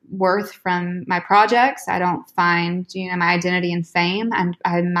my worth from my projects. I don't find, you know, my identity in fame. And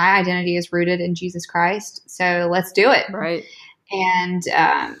my identity is rooted in Jesus Christ. So let's do it. Right. And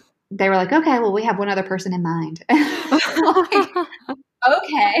they were like, okay, well, we have one other person in mind. Like,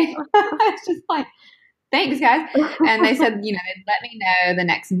 okay. It's just like, thanks, guys. And they said, you know, they'd let me know the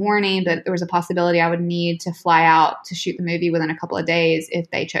next morning that there was a possibility I would need to fly out to shoot the movie within a couple of days if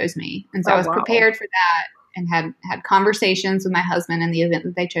they chose me. And so I was prepared for that and had conversations with my husband in the event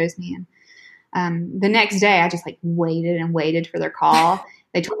that they chose me. And the next day I just like waited and waited for their call.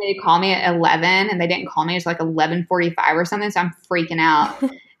 They told me to call me at 11 and they didn't call me. It's like 11:45 or something. So I'm freaking out.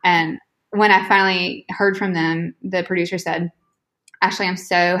 And when I finally heard from them, the producer said, Ashley, I'm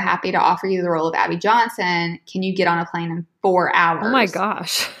so happy to offer you the role of Abby Johnson. Can you get on a plane in 4 hours? Oh my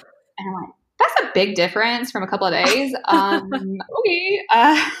gosh. And I'm like, that's a big difference from a couple of days. Okay.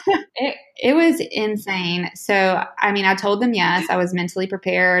 It was insane. So, I mean, I told them yes. I was mentally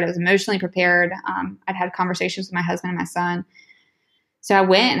prepared. I was emotionally prepared. I'd had conversations with my husband and my son. So I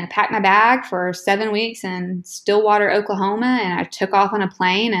went and I packed my bag for 7 weeks in Stillwater, Oklahoma, and I took off on a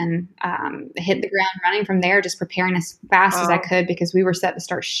plane and hit the ground running from there, just preparing as fast as I could because we were set to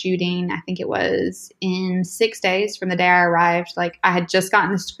start shooting. I think it was in 6 days from the day I arrived. Like I had just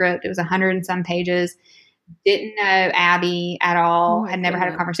gotten the script. It was 100 and some pages. Didn't know Abby at all. Had never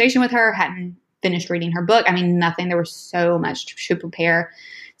had a conversation with her. Hadn't finished reading her book. I mean, nothing. There was so much to prepare.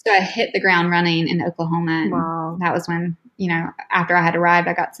 So I hit the ground running in Oklahoma. And that was when, you know, after I had arrived,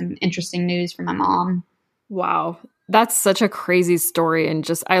 I got some interesting news from my mom. Wow. That's such a crazy story. And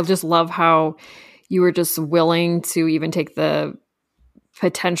I just love how you were just willing to even take the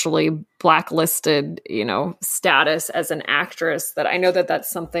potentially blacklisted, status as an actress. That I know that that's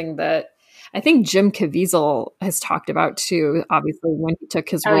something that I think Jim Caviezel has talked about too, obviously, when he took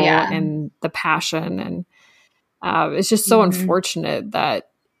his Oh, role yeah. in The Passion. And it's just so unfortunate that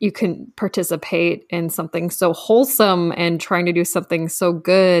you can participate in something so wholesome and trying to do something so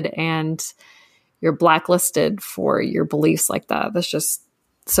good, and you're blacklisted for your beliefs like that. That's just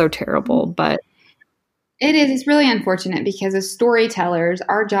so terrible. But It is. It's really unfortunate because as storytellers,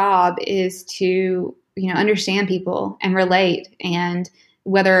 our job is to, understand people and relate. And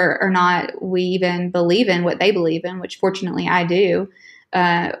whether or not we even believe in what they believe in, which fortunately I do,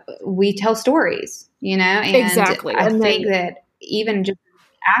 we tell stories, and exactly. I think that even just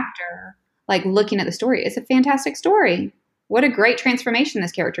actor, like looking at the story, it's a fantastic story. What a great transformation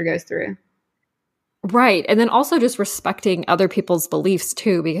this character goes through. Right. And then also just respecting other people's beliefs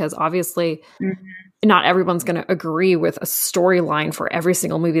too, because obviously not everyone's going to agree with a storyline for every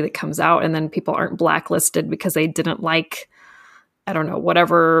single movie that comes out. And then people aren't blacklisted because they didn't like, I don't know,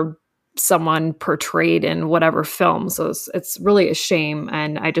 whatever someone portrayed in whatever film. So it's really a shame.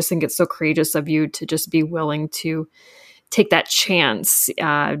 And I just think it's so courageous of you to just be willing to take that chance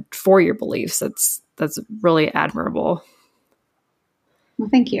for your beliefs. That's really admirable. Well,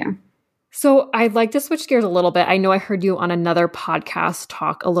 thank you. So I'd like to switch gears a little bit. I know I heard you on another podcast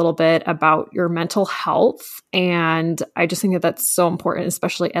talk a little bit about your mental health. And I just think that that's so important,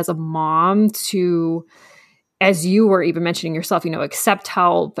 especially as a mom, to, as you were even mentioning yourself, accept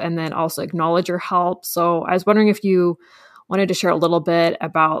help and then also acknowledge your help. So I was wondering if you wanted to share a little bit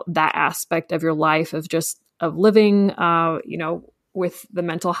about that aspect of your life of living, with the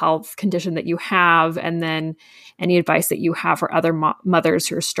mental health condition that you have, and then any advice that you have for other mothers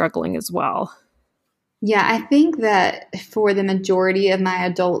who are struggling as well. Yeah, I think that for the majority of my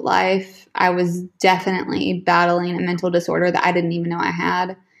adult life, I was definitely battling a mental disorder that I didn't even know I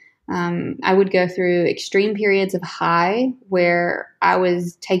had. I would go through extreme periods of high where I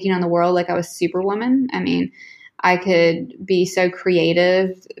was taking on the world like I was Superwoman. I mean, I could be so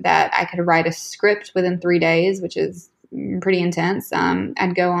creative that I could write a script within 3 days, which is pretty intense.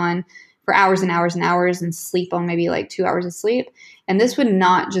 I'd go on for hours and hours and hours and sleep on maybe like 2 hours of sleep. And this would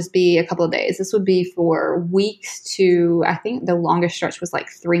not just be a couple of days. This would be for weeks to, I think the longest stretch was like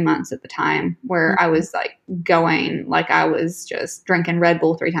 3 months at the time, where I was like going like I was just drinking Red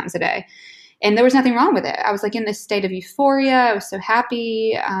Bull 3 times a day. And there was nothing wrong with it. I was like in this state of euphoria. I was so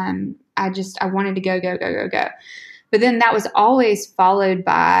happy. I wanted to go, go, go, go, go. But then that was always followed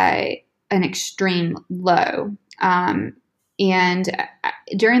by an extreme low. And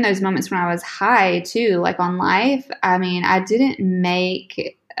during those moments when I was high too, like on life, I mean, I didn't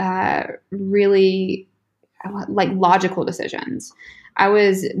make really like logical decisions. I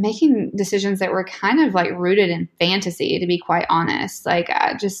was making decisions that were kind of like rooted in fantasy, to be quite honest. Like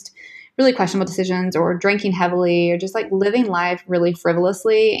just really questionable decisions, or drinking heavily, or just like living life really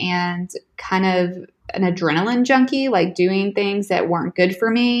frivolously and kind of an adrenaline junkie, like doing things that weren't good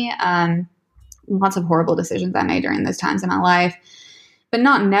for me. Lots of horrible decisions I made during those times in my life, but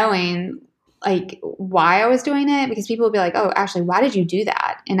not knowing like why I was doing it, because people would be like, "Oh, Ashley, why did you do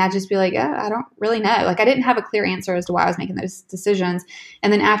that?" And I'd just be like, "Oh, I don't really know." Like I didn't have a clear answer as to why I was making those decisions.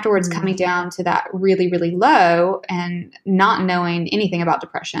 And then afterwards coming down to that really, really low and not knowing anything about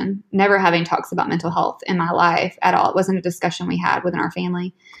depression, never having talks about mental health in my life at all. It wasn't a discussion we had within our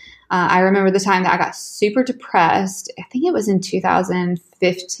family. I remember the time that I got super depressed. I think it was in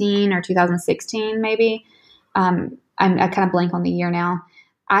 2015 or 2016, maybe. I kind of blank on the year now.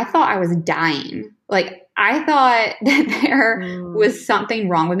 I thought I was dying. Like I thought that there was something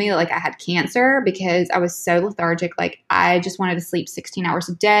wrong with me. Like I had cancer, because I was so lethargic. Like I just wanted to sleep 16 hours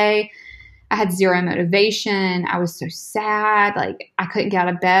a day. I had zero motivation. I was so sad. Like I couldn't get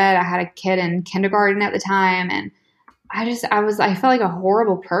out of bed. I had a kid in kindergarten at the time, and I felt like a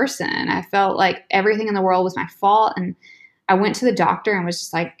horrible person. I felt like everything in the world was my fault. And I went to the doctor and was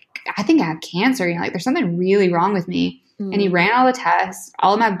just like, I think I have cancer. Like there's something really wrong with me. And he ran all the tests.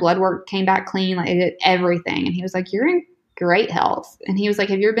 All of my blood work came back clean. Like I did everything. And he was like, "You're in great health." And he was like,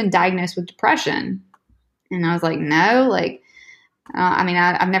 "Have you ever been diagnosed with depression?" And I was like, "No." Like,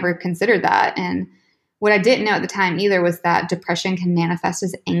 I've never considered that. And what I didn't know at the time either was that depression can manifest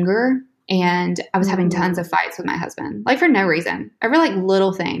as anger. And I was having tons of fights with my husband, like for no reason. Over like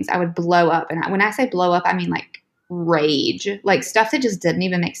little things, I would blow up. And when I say blow up, I mean like rage, like stuff that just didn't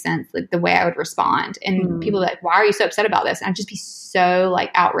even make sense, like the way I would respond. And people were like, "Why are you so upset about this?" And I'd just be so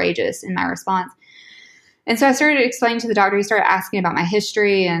like outrageous in my response. And so I started explaining to the doctor. He started asking about my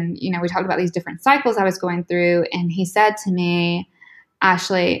history, and, you know, we talked about these different cycles I was going through. And he said to me,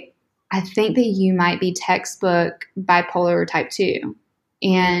 Ashley, I think that you might be textbook bipolar type 2.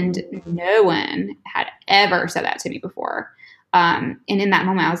 And no one had ever said that to me before. And in that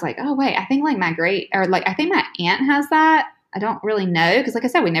moment, I was like, oh, wait, I think like I think my aunt has that. I don't really know. Because like I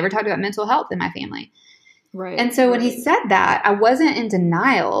said, we never talked about mental health in my family. Right. And so when he said that, I wasn't in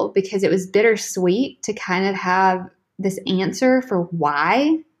denial, because it was bittersweet to kind of have this answer for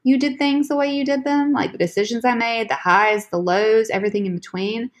why you did things the way you did them, like the decisions I made, the highs, the lows, everything in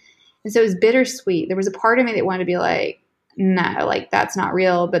between. And so it was bittersweet. There was a part of me that wanted to be like, no, like that's not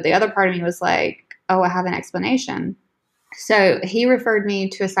real. But the other part of me was like, oh, I have an explanation. So he referred me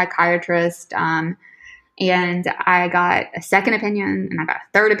to a psychiatrist, and I got a second opinion, and I got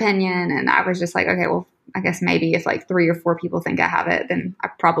a third opinion. And I was just like, okay, well, I guess maybe if like 3 or 4 people think I have it, then I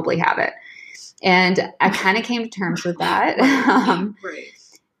probably have it. And I kind of came to terms with that. Right.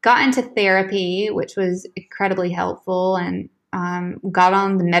 Got into therapy, which was incredibly helpful, and got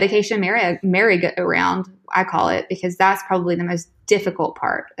on the medication merry-go-round, I call it, because that's probably the most difficult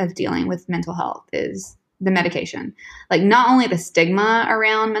part of dealing with mental health is the medication. Like, not only the stigma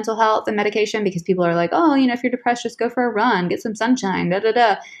around mental health and medication, because people are like, oh, you know, if you're depressed, just go for a run, get some sunshine, da da da.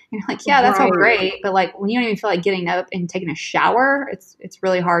 And you're like, yeah, that's all great, but like when you don't even feel like getting up and taking a shower, it's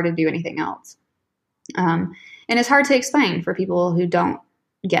really hard to do anything else. And it's hard to explain for people who don't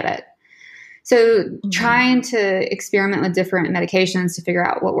get it. So trying to experiment with different medications to figure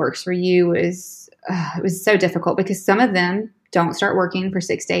out what works for you it was so difficult, because some of them don't start working for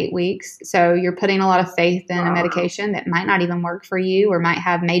 6 to 8 weeks. So you're putting a lot of faith in a medication that might not even work for you or might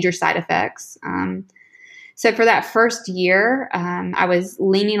have major side effects. So for that first year, I was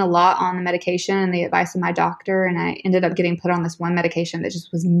leaning a lot on the medication and the advice of my doctor, and I ended up getting put on this one medication that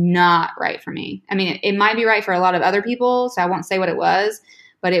just was not right for me. I mean, it might be right for a lot of other people, so I won't say what it was,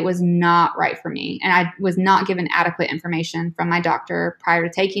 but it was not right for me. And I was not given adequate information from my doctor prior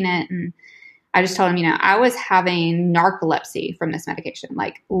to taking it. And I just told him, you know, I was having narcolepsy from this medication,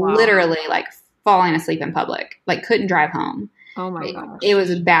 like literally like falling asleep in public, like couldn't drive home. Oh my gosh. It was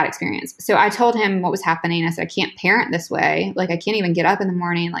a bad experience. So I told him what was happening. I said, I can't parent this way. Like, I can't even get up in the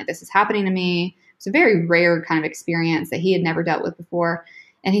morning. Like, this is happening to me. It's a very rare kind of experience that he had never dealt with before.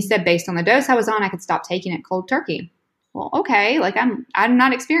 And he said, based on the dose I was on, I could stop taking it cold turkey. Well, okay. Like, I'm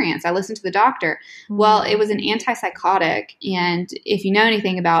not experienced. I listened to the doctor. Well, it was an antipsychotic. And if you know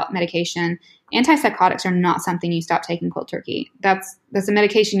anything about medication, antipsychotics are not something you stop taking cold turkey. That's a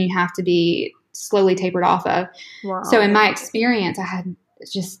medication you have to be slowly tapered off of. Wow. So in my experience, I had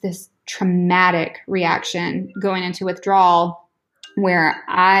just this traumatic reaction going into withdrawal, where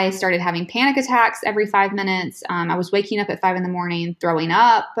I started having panic attacks every 5 minutes. I was waking up at 5 a.m, throwing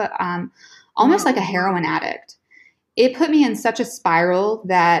up, almost like a heroin addict. It put me in such a spiral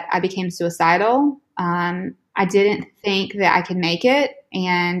that I became suicidal. I didn't think that I could make it.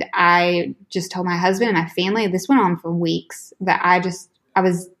 And I just told my husband and my family, this went on for weeks, that I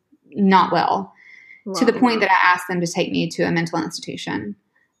was not well, to the point that I asked them to take me to a mental institution.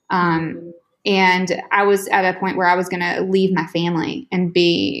 And I was at a point where I was going to leave my family and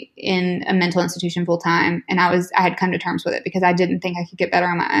be in a mental institution full time. And I had come to terms with it, because I didn't think I could get better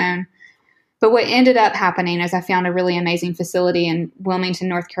on my own. But what ended up happening is I found a really amazing facility in Wilmington,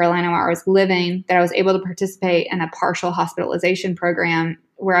 North Carolina, where I was living, that I was able to participate in a partial hospitalization program,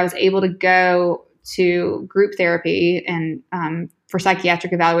 where I was able to go to group therapy and for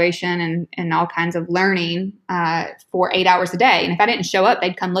psychiatric evaluation and all kinds of learning for 8 hours a day. And if I didn't show up,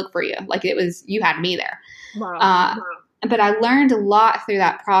 they'd come look for you. Like, it was, you had me there. Wow. But I learned a lot through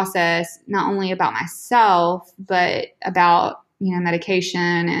that process, not only about myself, but about, you know,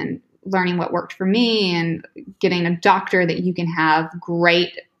 medication and learning what worked for me, and getting a doctor that you can have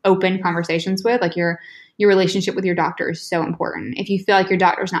great open conversations with. Like, your relationship with your doctor is so important. If you feel like your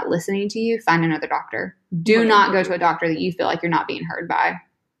doctor's not listening to you, find another doctor. Do not go to a doctor that you feel like you're not being heard by.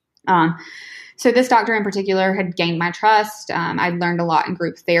 So this doctor in particular had gained my trust. I'd learned a lot in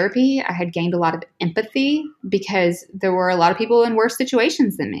group therapy. I had gained a lot of empathy, because there were a lot of people in worse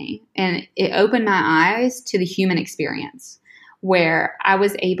situations than me. And it opened my eyes to the human experience, where I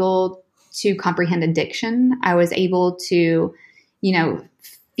was able to comprehend addiction. I was able to, you know,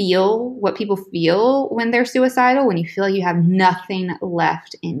 feel what people feel when they're suicidal, when you feel like you have nothing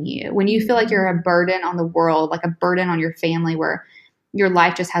left in you, when you feel like you're a burden on the world, like a burden on your family, where your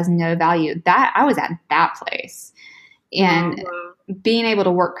life just has no value. That I was at that place. And being able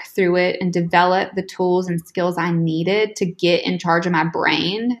to work through it and develop the tools and skills I needed to get in charge of my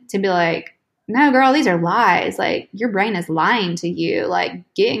brain, to be like, no, girl, these are lies. Like, your brain is lying to you. Like,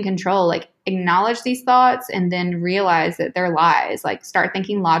 get in control. Like, acknowledge these thoughts and then realize that they're lies. Like start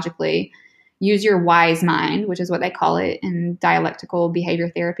thinking logically, use your wise mind, which is what they call it in dialectical behavior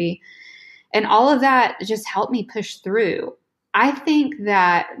therapy. And all of that just helped me push through. I think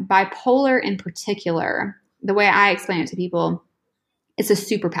that bipolar in particular, the way I explain it to people, it's a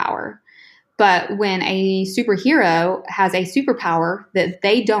superpower. But when a superhero has a superpower that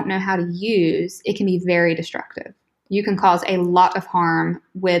they don't know how to use, it can be very destructive. You can cause a lot of harm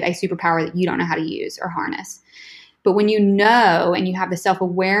with a superpower that you don't know how to use or harness. But when you know and you have the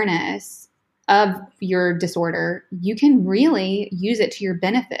self-awareness of your disorder, you can really use it to your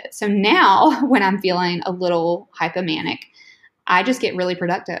benefit. So now when I'm feeling a little hypomanic, I just get really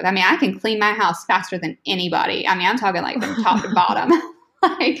productive. I mean, I can clean my house faster than anybody. I mean, I'm talking like from top to bottom.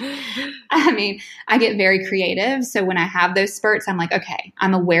 I get very creative. So when I have those spurts, I'm like, okay,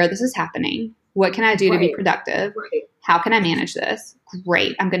 I'm aware this is happening. What can I do to be productive? How can I manage this?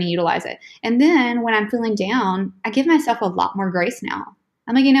 Great. I'm going to utilize it. And then when I'm feeling down, I give myself a lot more grace now.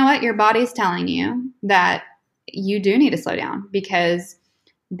 I'm like, you know what? Your body's telling you that you do need to slow down because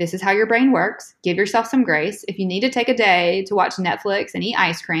this is how your brain works. Give yourself some grace. If you need to take a day to watch Netflix and eat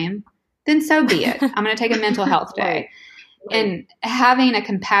ice cream, then so be it. I'm going to take a mental health day. Right. And having a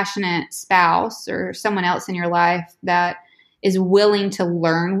compassionate spouse or someone else in your life that is willing to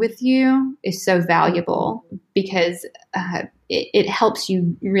learn with you is so valuable because it helps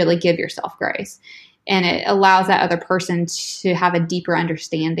you really give yourself grace. And it allows that other person to have a deeper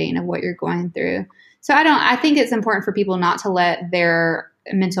understanding of what you're going through. So I think it's important for people not to let their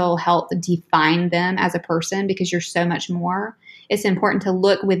mental health define them as a person because you're so much more. It's important to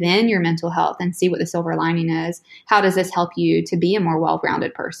look within your mental health and see what the silver lining is. How does this help you to be a more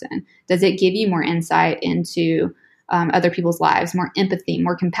well-rounded person? Does it give you more insight into other people's lives, more empathy,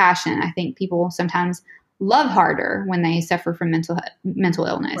 more compassion? I think people sometimes love harder when they suffer from mental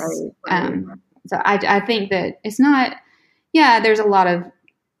illness. Right. So I think that it's not, there's a lot of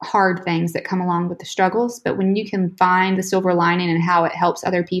hard things that come along with the struggles, but when you can find the silver lining and how it helps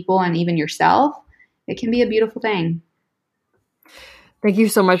other people and even yourself, it can be a beautiful thing. Thank you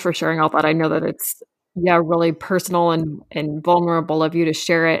so much for sharing all that. I know that it's really personal and vulnerable of you to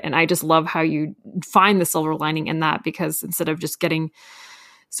share it. And I just love how you find the silver lining in that, because instead of just getting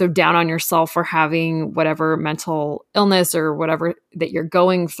so down on yourself for having whatever mental illness or whatever that you're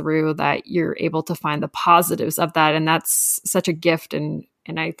going through, that you're able to find the positives of that. And that's such a gift. And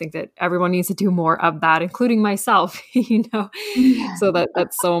I think that everyone needs to do more of that, including myself, so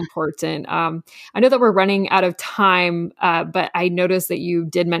that's so important. I know that we're running out of time, but I noticed that you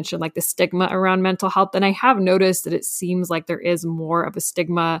did mention like the stigma around mental health. And I have noticed that it seems like there is more of a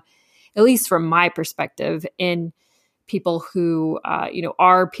stigma, at least from my perspective, in people who,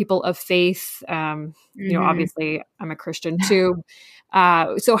 are people of faith. Obviously I'm a Christian too.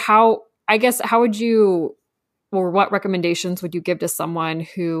 So how would you, or what recommendations would you give to someone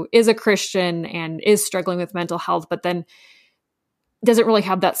who is a Christian and is struggling with mental health, but then doesn't really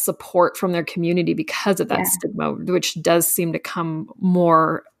have that support from their community because of that stigma, which does seem to come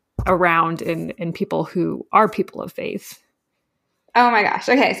more around in people who are people of faith? Oh my gosh.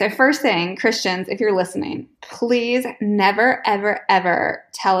 Okay. So first thing, Christians, if you're listening, please never, ever, ever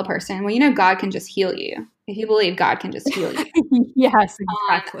tell a person, well, God can just heal you. If you believe God can just heal you. Yes,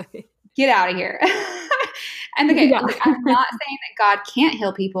 exactly. Get out of here. And I'm not saying that God can't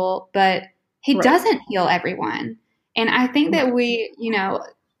heal people, but he doesn't heal everyone. And I think that we,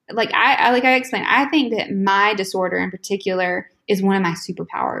 like I explained, I think that my disorder in particular is one of my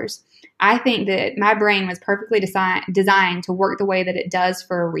superpowers. I think that my brain was perfectly designed to work the way that it does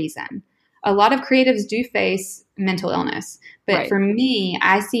for a reason. A lot of creatives do face mental illness, but for me,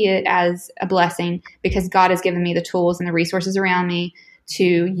 I see it as a blessing because God has given me the tools and the resources around me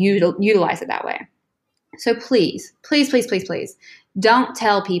to utilize it that way. So please, please, please, please, please don't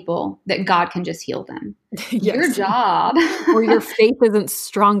tell people that God can just heal them. Yes. Your job. Or your faith isn't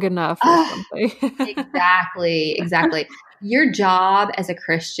strong enough or something. Exactly. Your job as a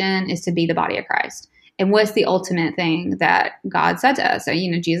Christian is to be the body of Christ. And what's the ultimate thing that God said to us? So,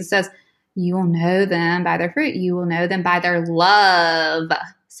 Jesus says, you will know them by their fruit. You will know them by their love.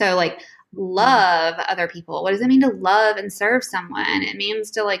 So love other people. What does it mean to love and serve someone? It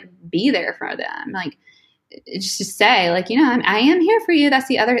means to be there for them. Just say I am here for you. That's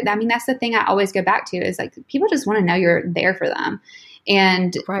that's the thing I always go back to is people just want to know you're there for them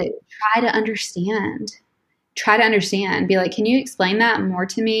and try to understand. Be like, can you explain that more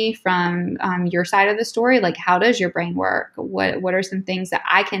to me from your side of the story? How does your brain work? What are some things that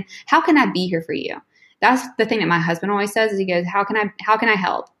how can I be here for you? That's the thing that my husband always says is he goes, how can I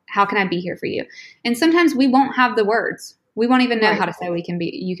help? How can I be here for you? And sometimes we won't have the words. We won't even know Right. how to say you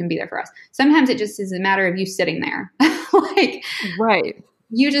can be there for us. Sometimes it just is a matter of you sitting there. Like Right.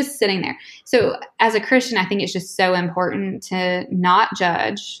 you just sitting there. So as a Christian, I think it's just so important to not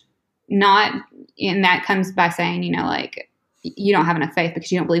judge, and that comes by saying, like, you don't have enough faith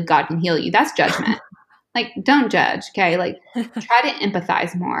because you don't believe God can heal you. That's judgment. Like, don't judge. Okay. Like, try to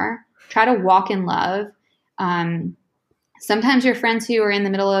empathize more, try to walk in love. Sometimes your friends who are in the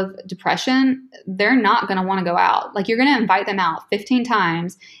middle of depression, they're not going to want to go out. Like, you're going to invite them out 15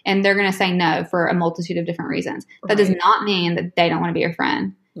 times and they're going to say no for a multitude of different reasons. That does not mean that they don't want to be your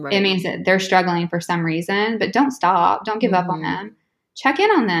friend. Right. It means that they're struggling for some reason, but don't stop. Don't give up on them. Check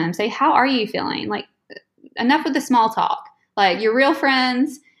in on them. Say, how are you feeling? Like, enough with the small talk. Like, your real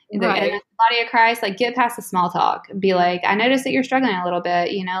friends in the body of Christ, like, get past the small talk. Be like, I noticed that you're struggling a little bit.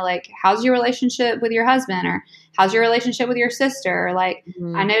 Like, how's your relationship with your husband, or how's your relationship with your sister? Or, like,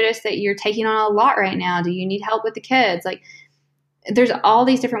 I noticed that you're taking on a lot right now. Do you need help with the kids? Like, there's all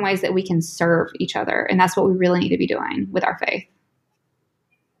these different ways that we can serve each other, and that's what we really need to be doing with our faith.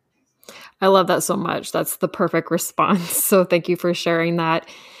 I love that so much. That's the perfect response. So thank you for sharing that.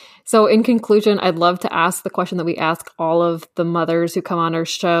 So in conclusion, I'd love to ask the question that we ask all of the mothers who come on our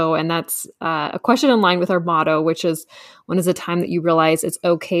show. And that's a question in line with our motto, which is, when is the time that you realize it's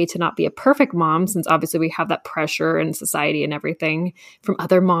okay to not be a perfect mom? Since obviously we have that pressure in society and everything from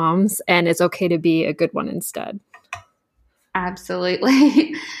other moms, and it's okay to be a good one instead.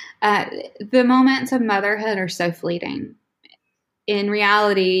 Absolutely. The moments of motherhood are so fleeting. In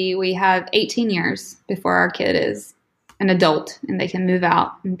reality, we have 18 years before our kid is an adult and they can move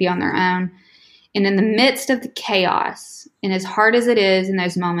out and be on their own. And in the midst of the chaos, and as hard as it is in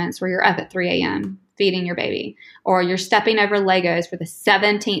those moments where you're up at 3 a.m. feeding your baby, or you're stepping over Legos for the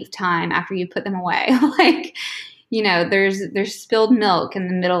 17th time after you put them away, like, there's spilled milk in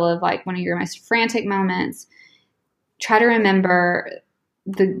the middle of like one of your most frantic moments. Try to remember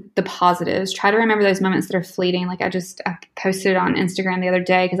the positives. Try to remember those moments that are fleeting. Like, I posted on Instagram the other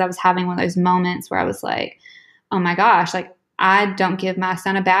day because I was having one of those moments where I was like, oh my gosh, like, I don't give my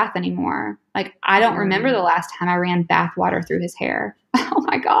son a bath anymore. Like, I don't remember the last time I ran bath water through his hair. Oh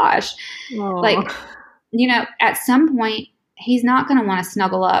my gosh. Aww. Like, at some point he's not going to want to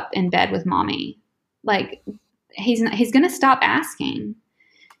snuggle up in bed with mommy. Like, he's going to stop asking.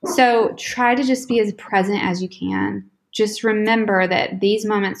 So try to just be as present as you can. Just remember that these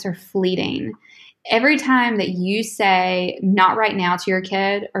moments are fleeting. Every time that you say not right now to your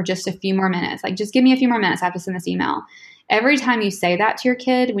kid, or just a few more minutes, like, just give me a few more minutes, I have to send this email. Every time you say that to your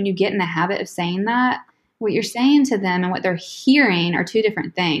kid, when you get in the habit of saying that, what you're saying to them and what they're hearing are two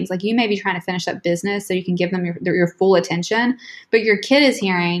different things. Like, you may be trying to finish up business so you can give them your full attention, but your kid is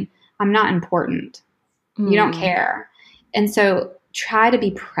hearing, I'm not important. You don't care. And so try to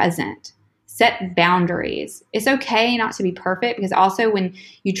be present. Set boundaries. It's okay not to be perfect, because also when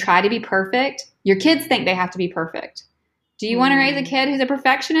you try to be perfect, your kids think they have to be perfect. Do you want to raise a kid who's a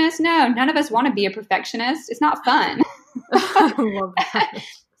perfectionist? No, none of us want to be a perfectionist. It's not fun. I love that.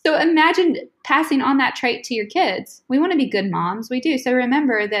 So imagine passing on that trait to your kids. We want to be good moms. We do. So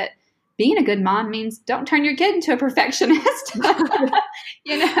remember that being a good mom means don't turn your kid into a perfectionist.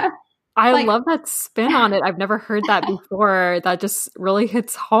 I love that spin on it. I've never heard that before. That just really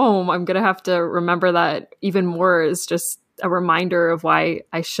hits home. I'm going to have to remember that even more, as just a reminder of why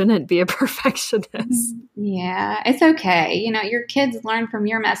I shouldn't be a perfectionist. Yeah, it's okay. Your kids learn from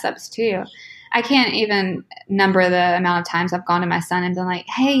your mess ups too. I can't even number the amount of times I've gone to my son and been like,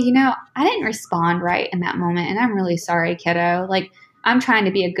 hey, I didn't respond right in that moment, and I'm really sorry, kiddo. Like, I'm trying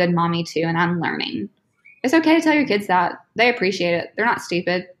to be a good mommy too, and I'm learning. It's okay to tell your kids that. They appreciate it. They're not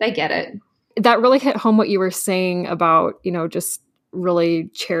stupid. They get it. That really hit home what you were saying about, just really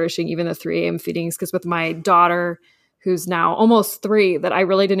cherishing even the 3 a.m. feedings. Because with my daughter, who's now almost 3, that I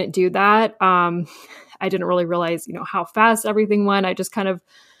really didn't do that. I didn't really realize, how fast everything went. I just kind of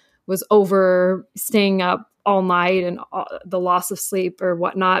was over staying up all night and the loss of sleep or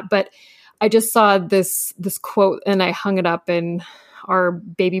whatnot. But I just saw this quote, and I hung it up in our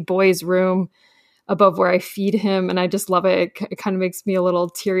baby boy's room above where I feed him. And I just love it. It kind of makes me a little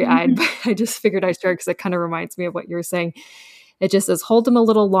teary-eyed, but I just figured I'd share because it kind of reminds me of what you're saying. It just says, hold him a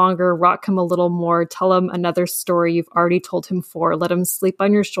little longer, rock him a little more, tell him another story you've already told him for, let him sleep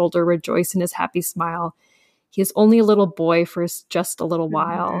on your shoulder, rejoice in his happy smile. He is only a little boy for just a little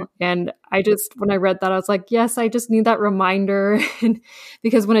while. And when I read that, I was like, yes, I just need that reminder. And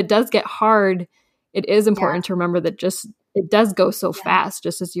because when it does get hard, it is important to remember that it does go so fast,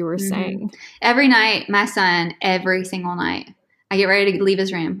 just as you were saying. Every night, my son, every single night, I get ready to leave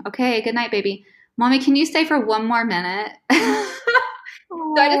his room. Okay, good night, baby. Mommy, can you stay for one more minute?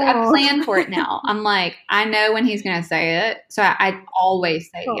 So I plan for it now. I'm like, I know when he's going to say it. So I always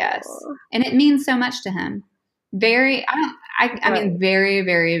say yes. And it means so much to him. Very, I mean, very,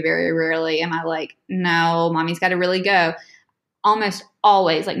 very, very rarely am I like, no, mommy's got to really go. Almost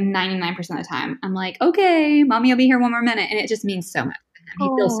always, like 99% of the time, I'm like, okay, mommy will be here one more minute. And it just means so much to him.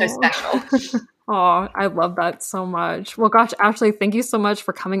 He feels so special. Oh, I love that so much. Well, gosh, Ashley, thank you so much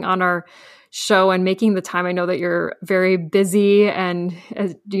for coming on our show and making the time. I know that you're very busy and,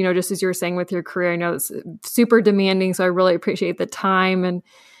 just as you were saying with your career, I know it's super demanding. So I really appreciate the time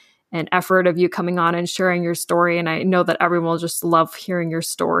and effort of you coming on and sharing your story. And I know that everyone will just love hearing your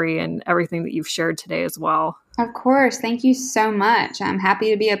story and everything that you've shared today as well. Of course. Thank you so much. I'm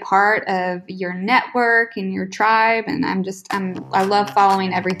happy to be a part of your network and your tribe. And I love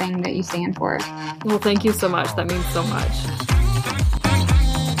following everything that you stand for. Well, thank you so much. That means so much.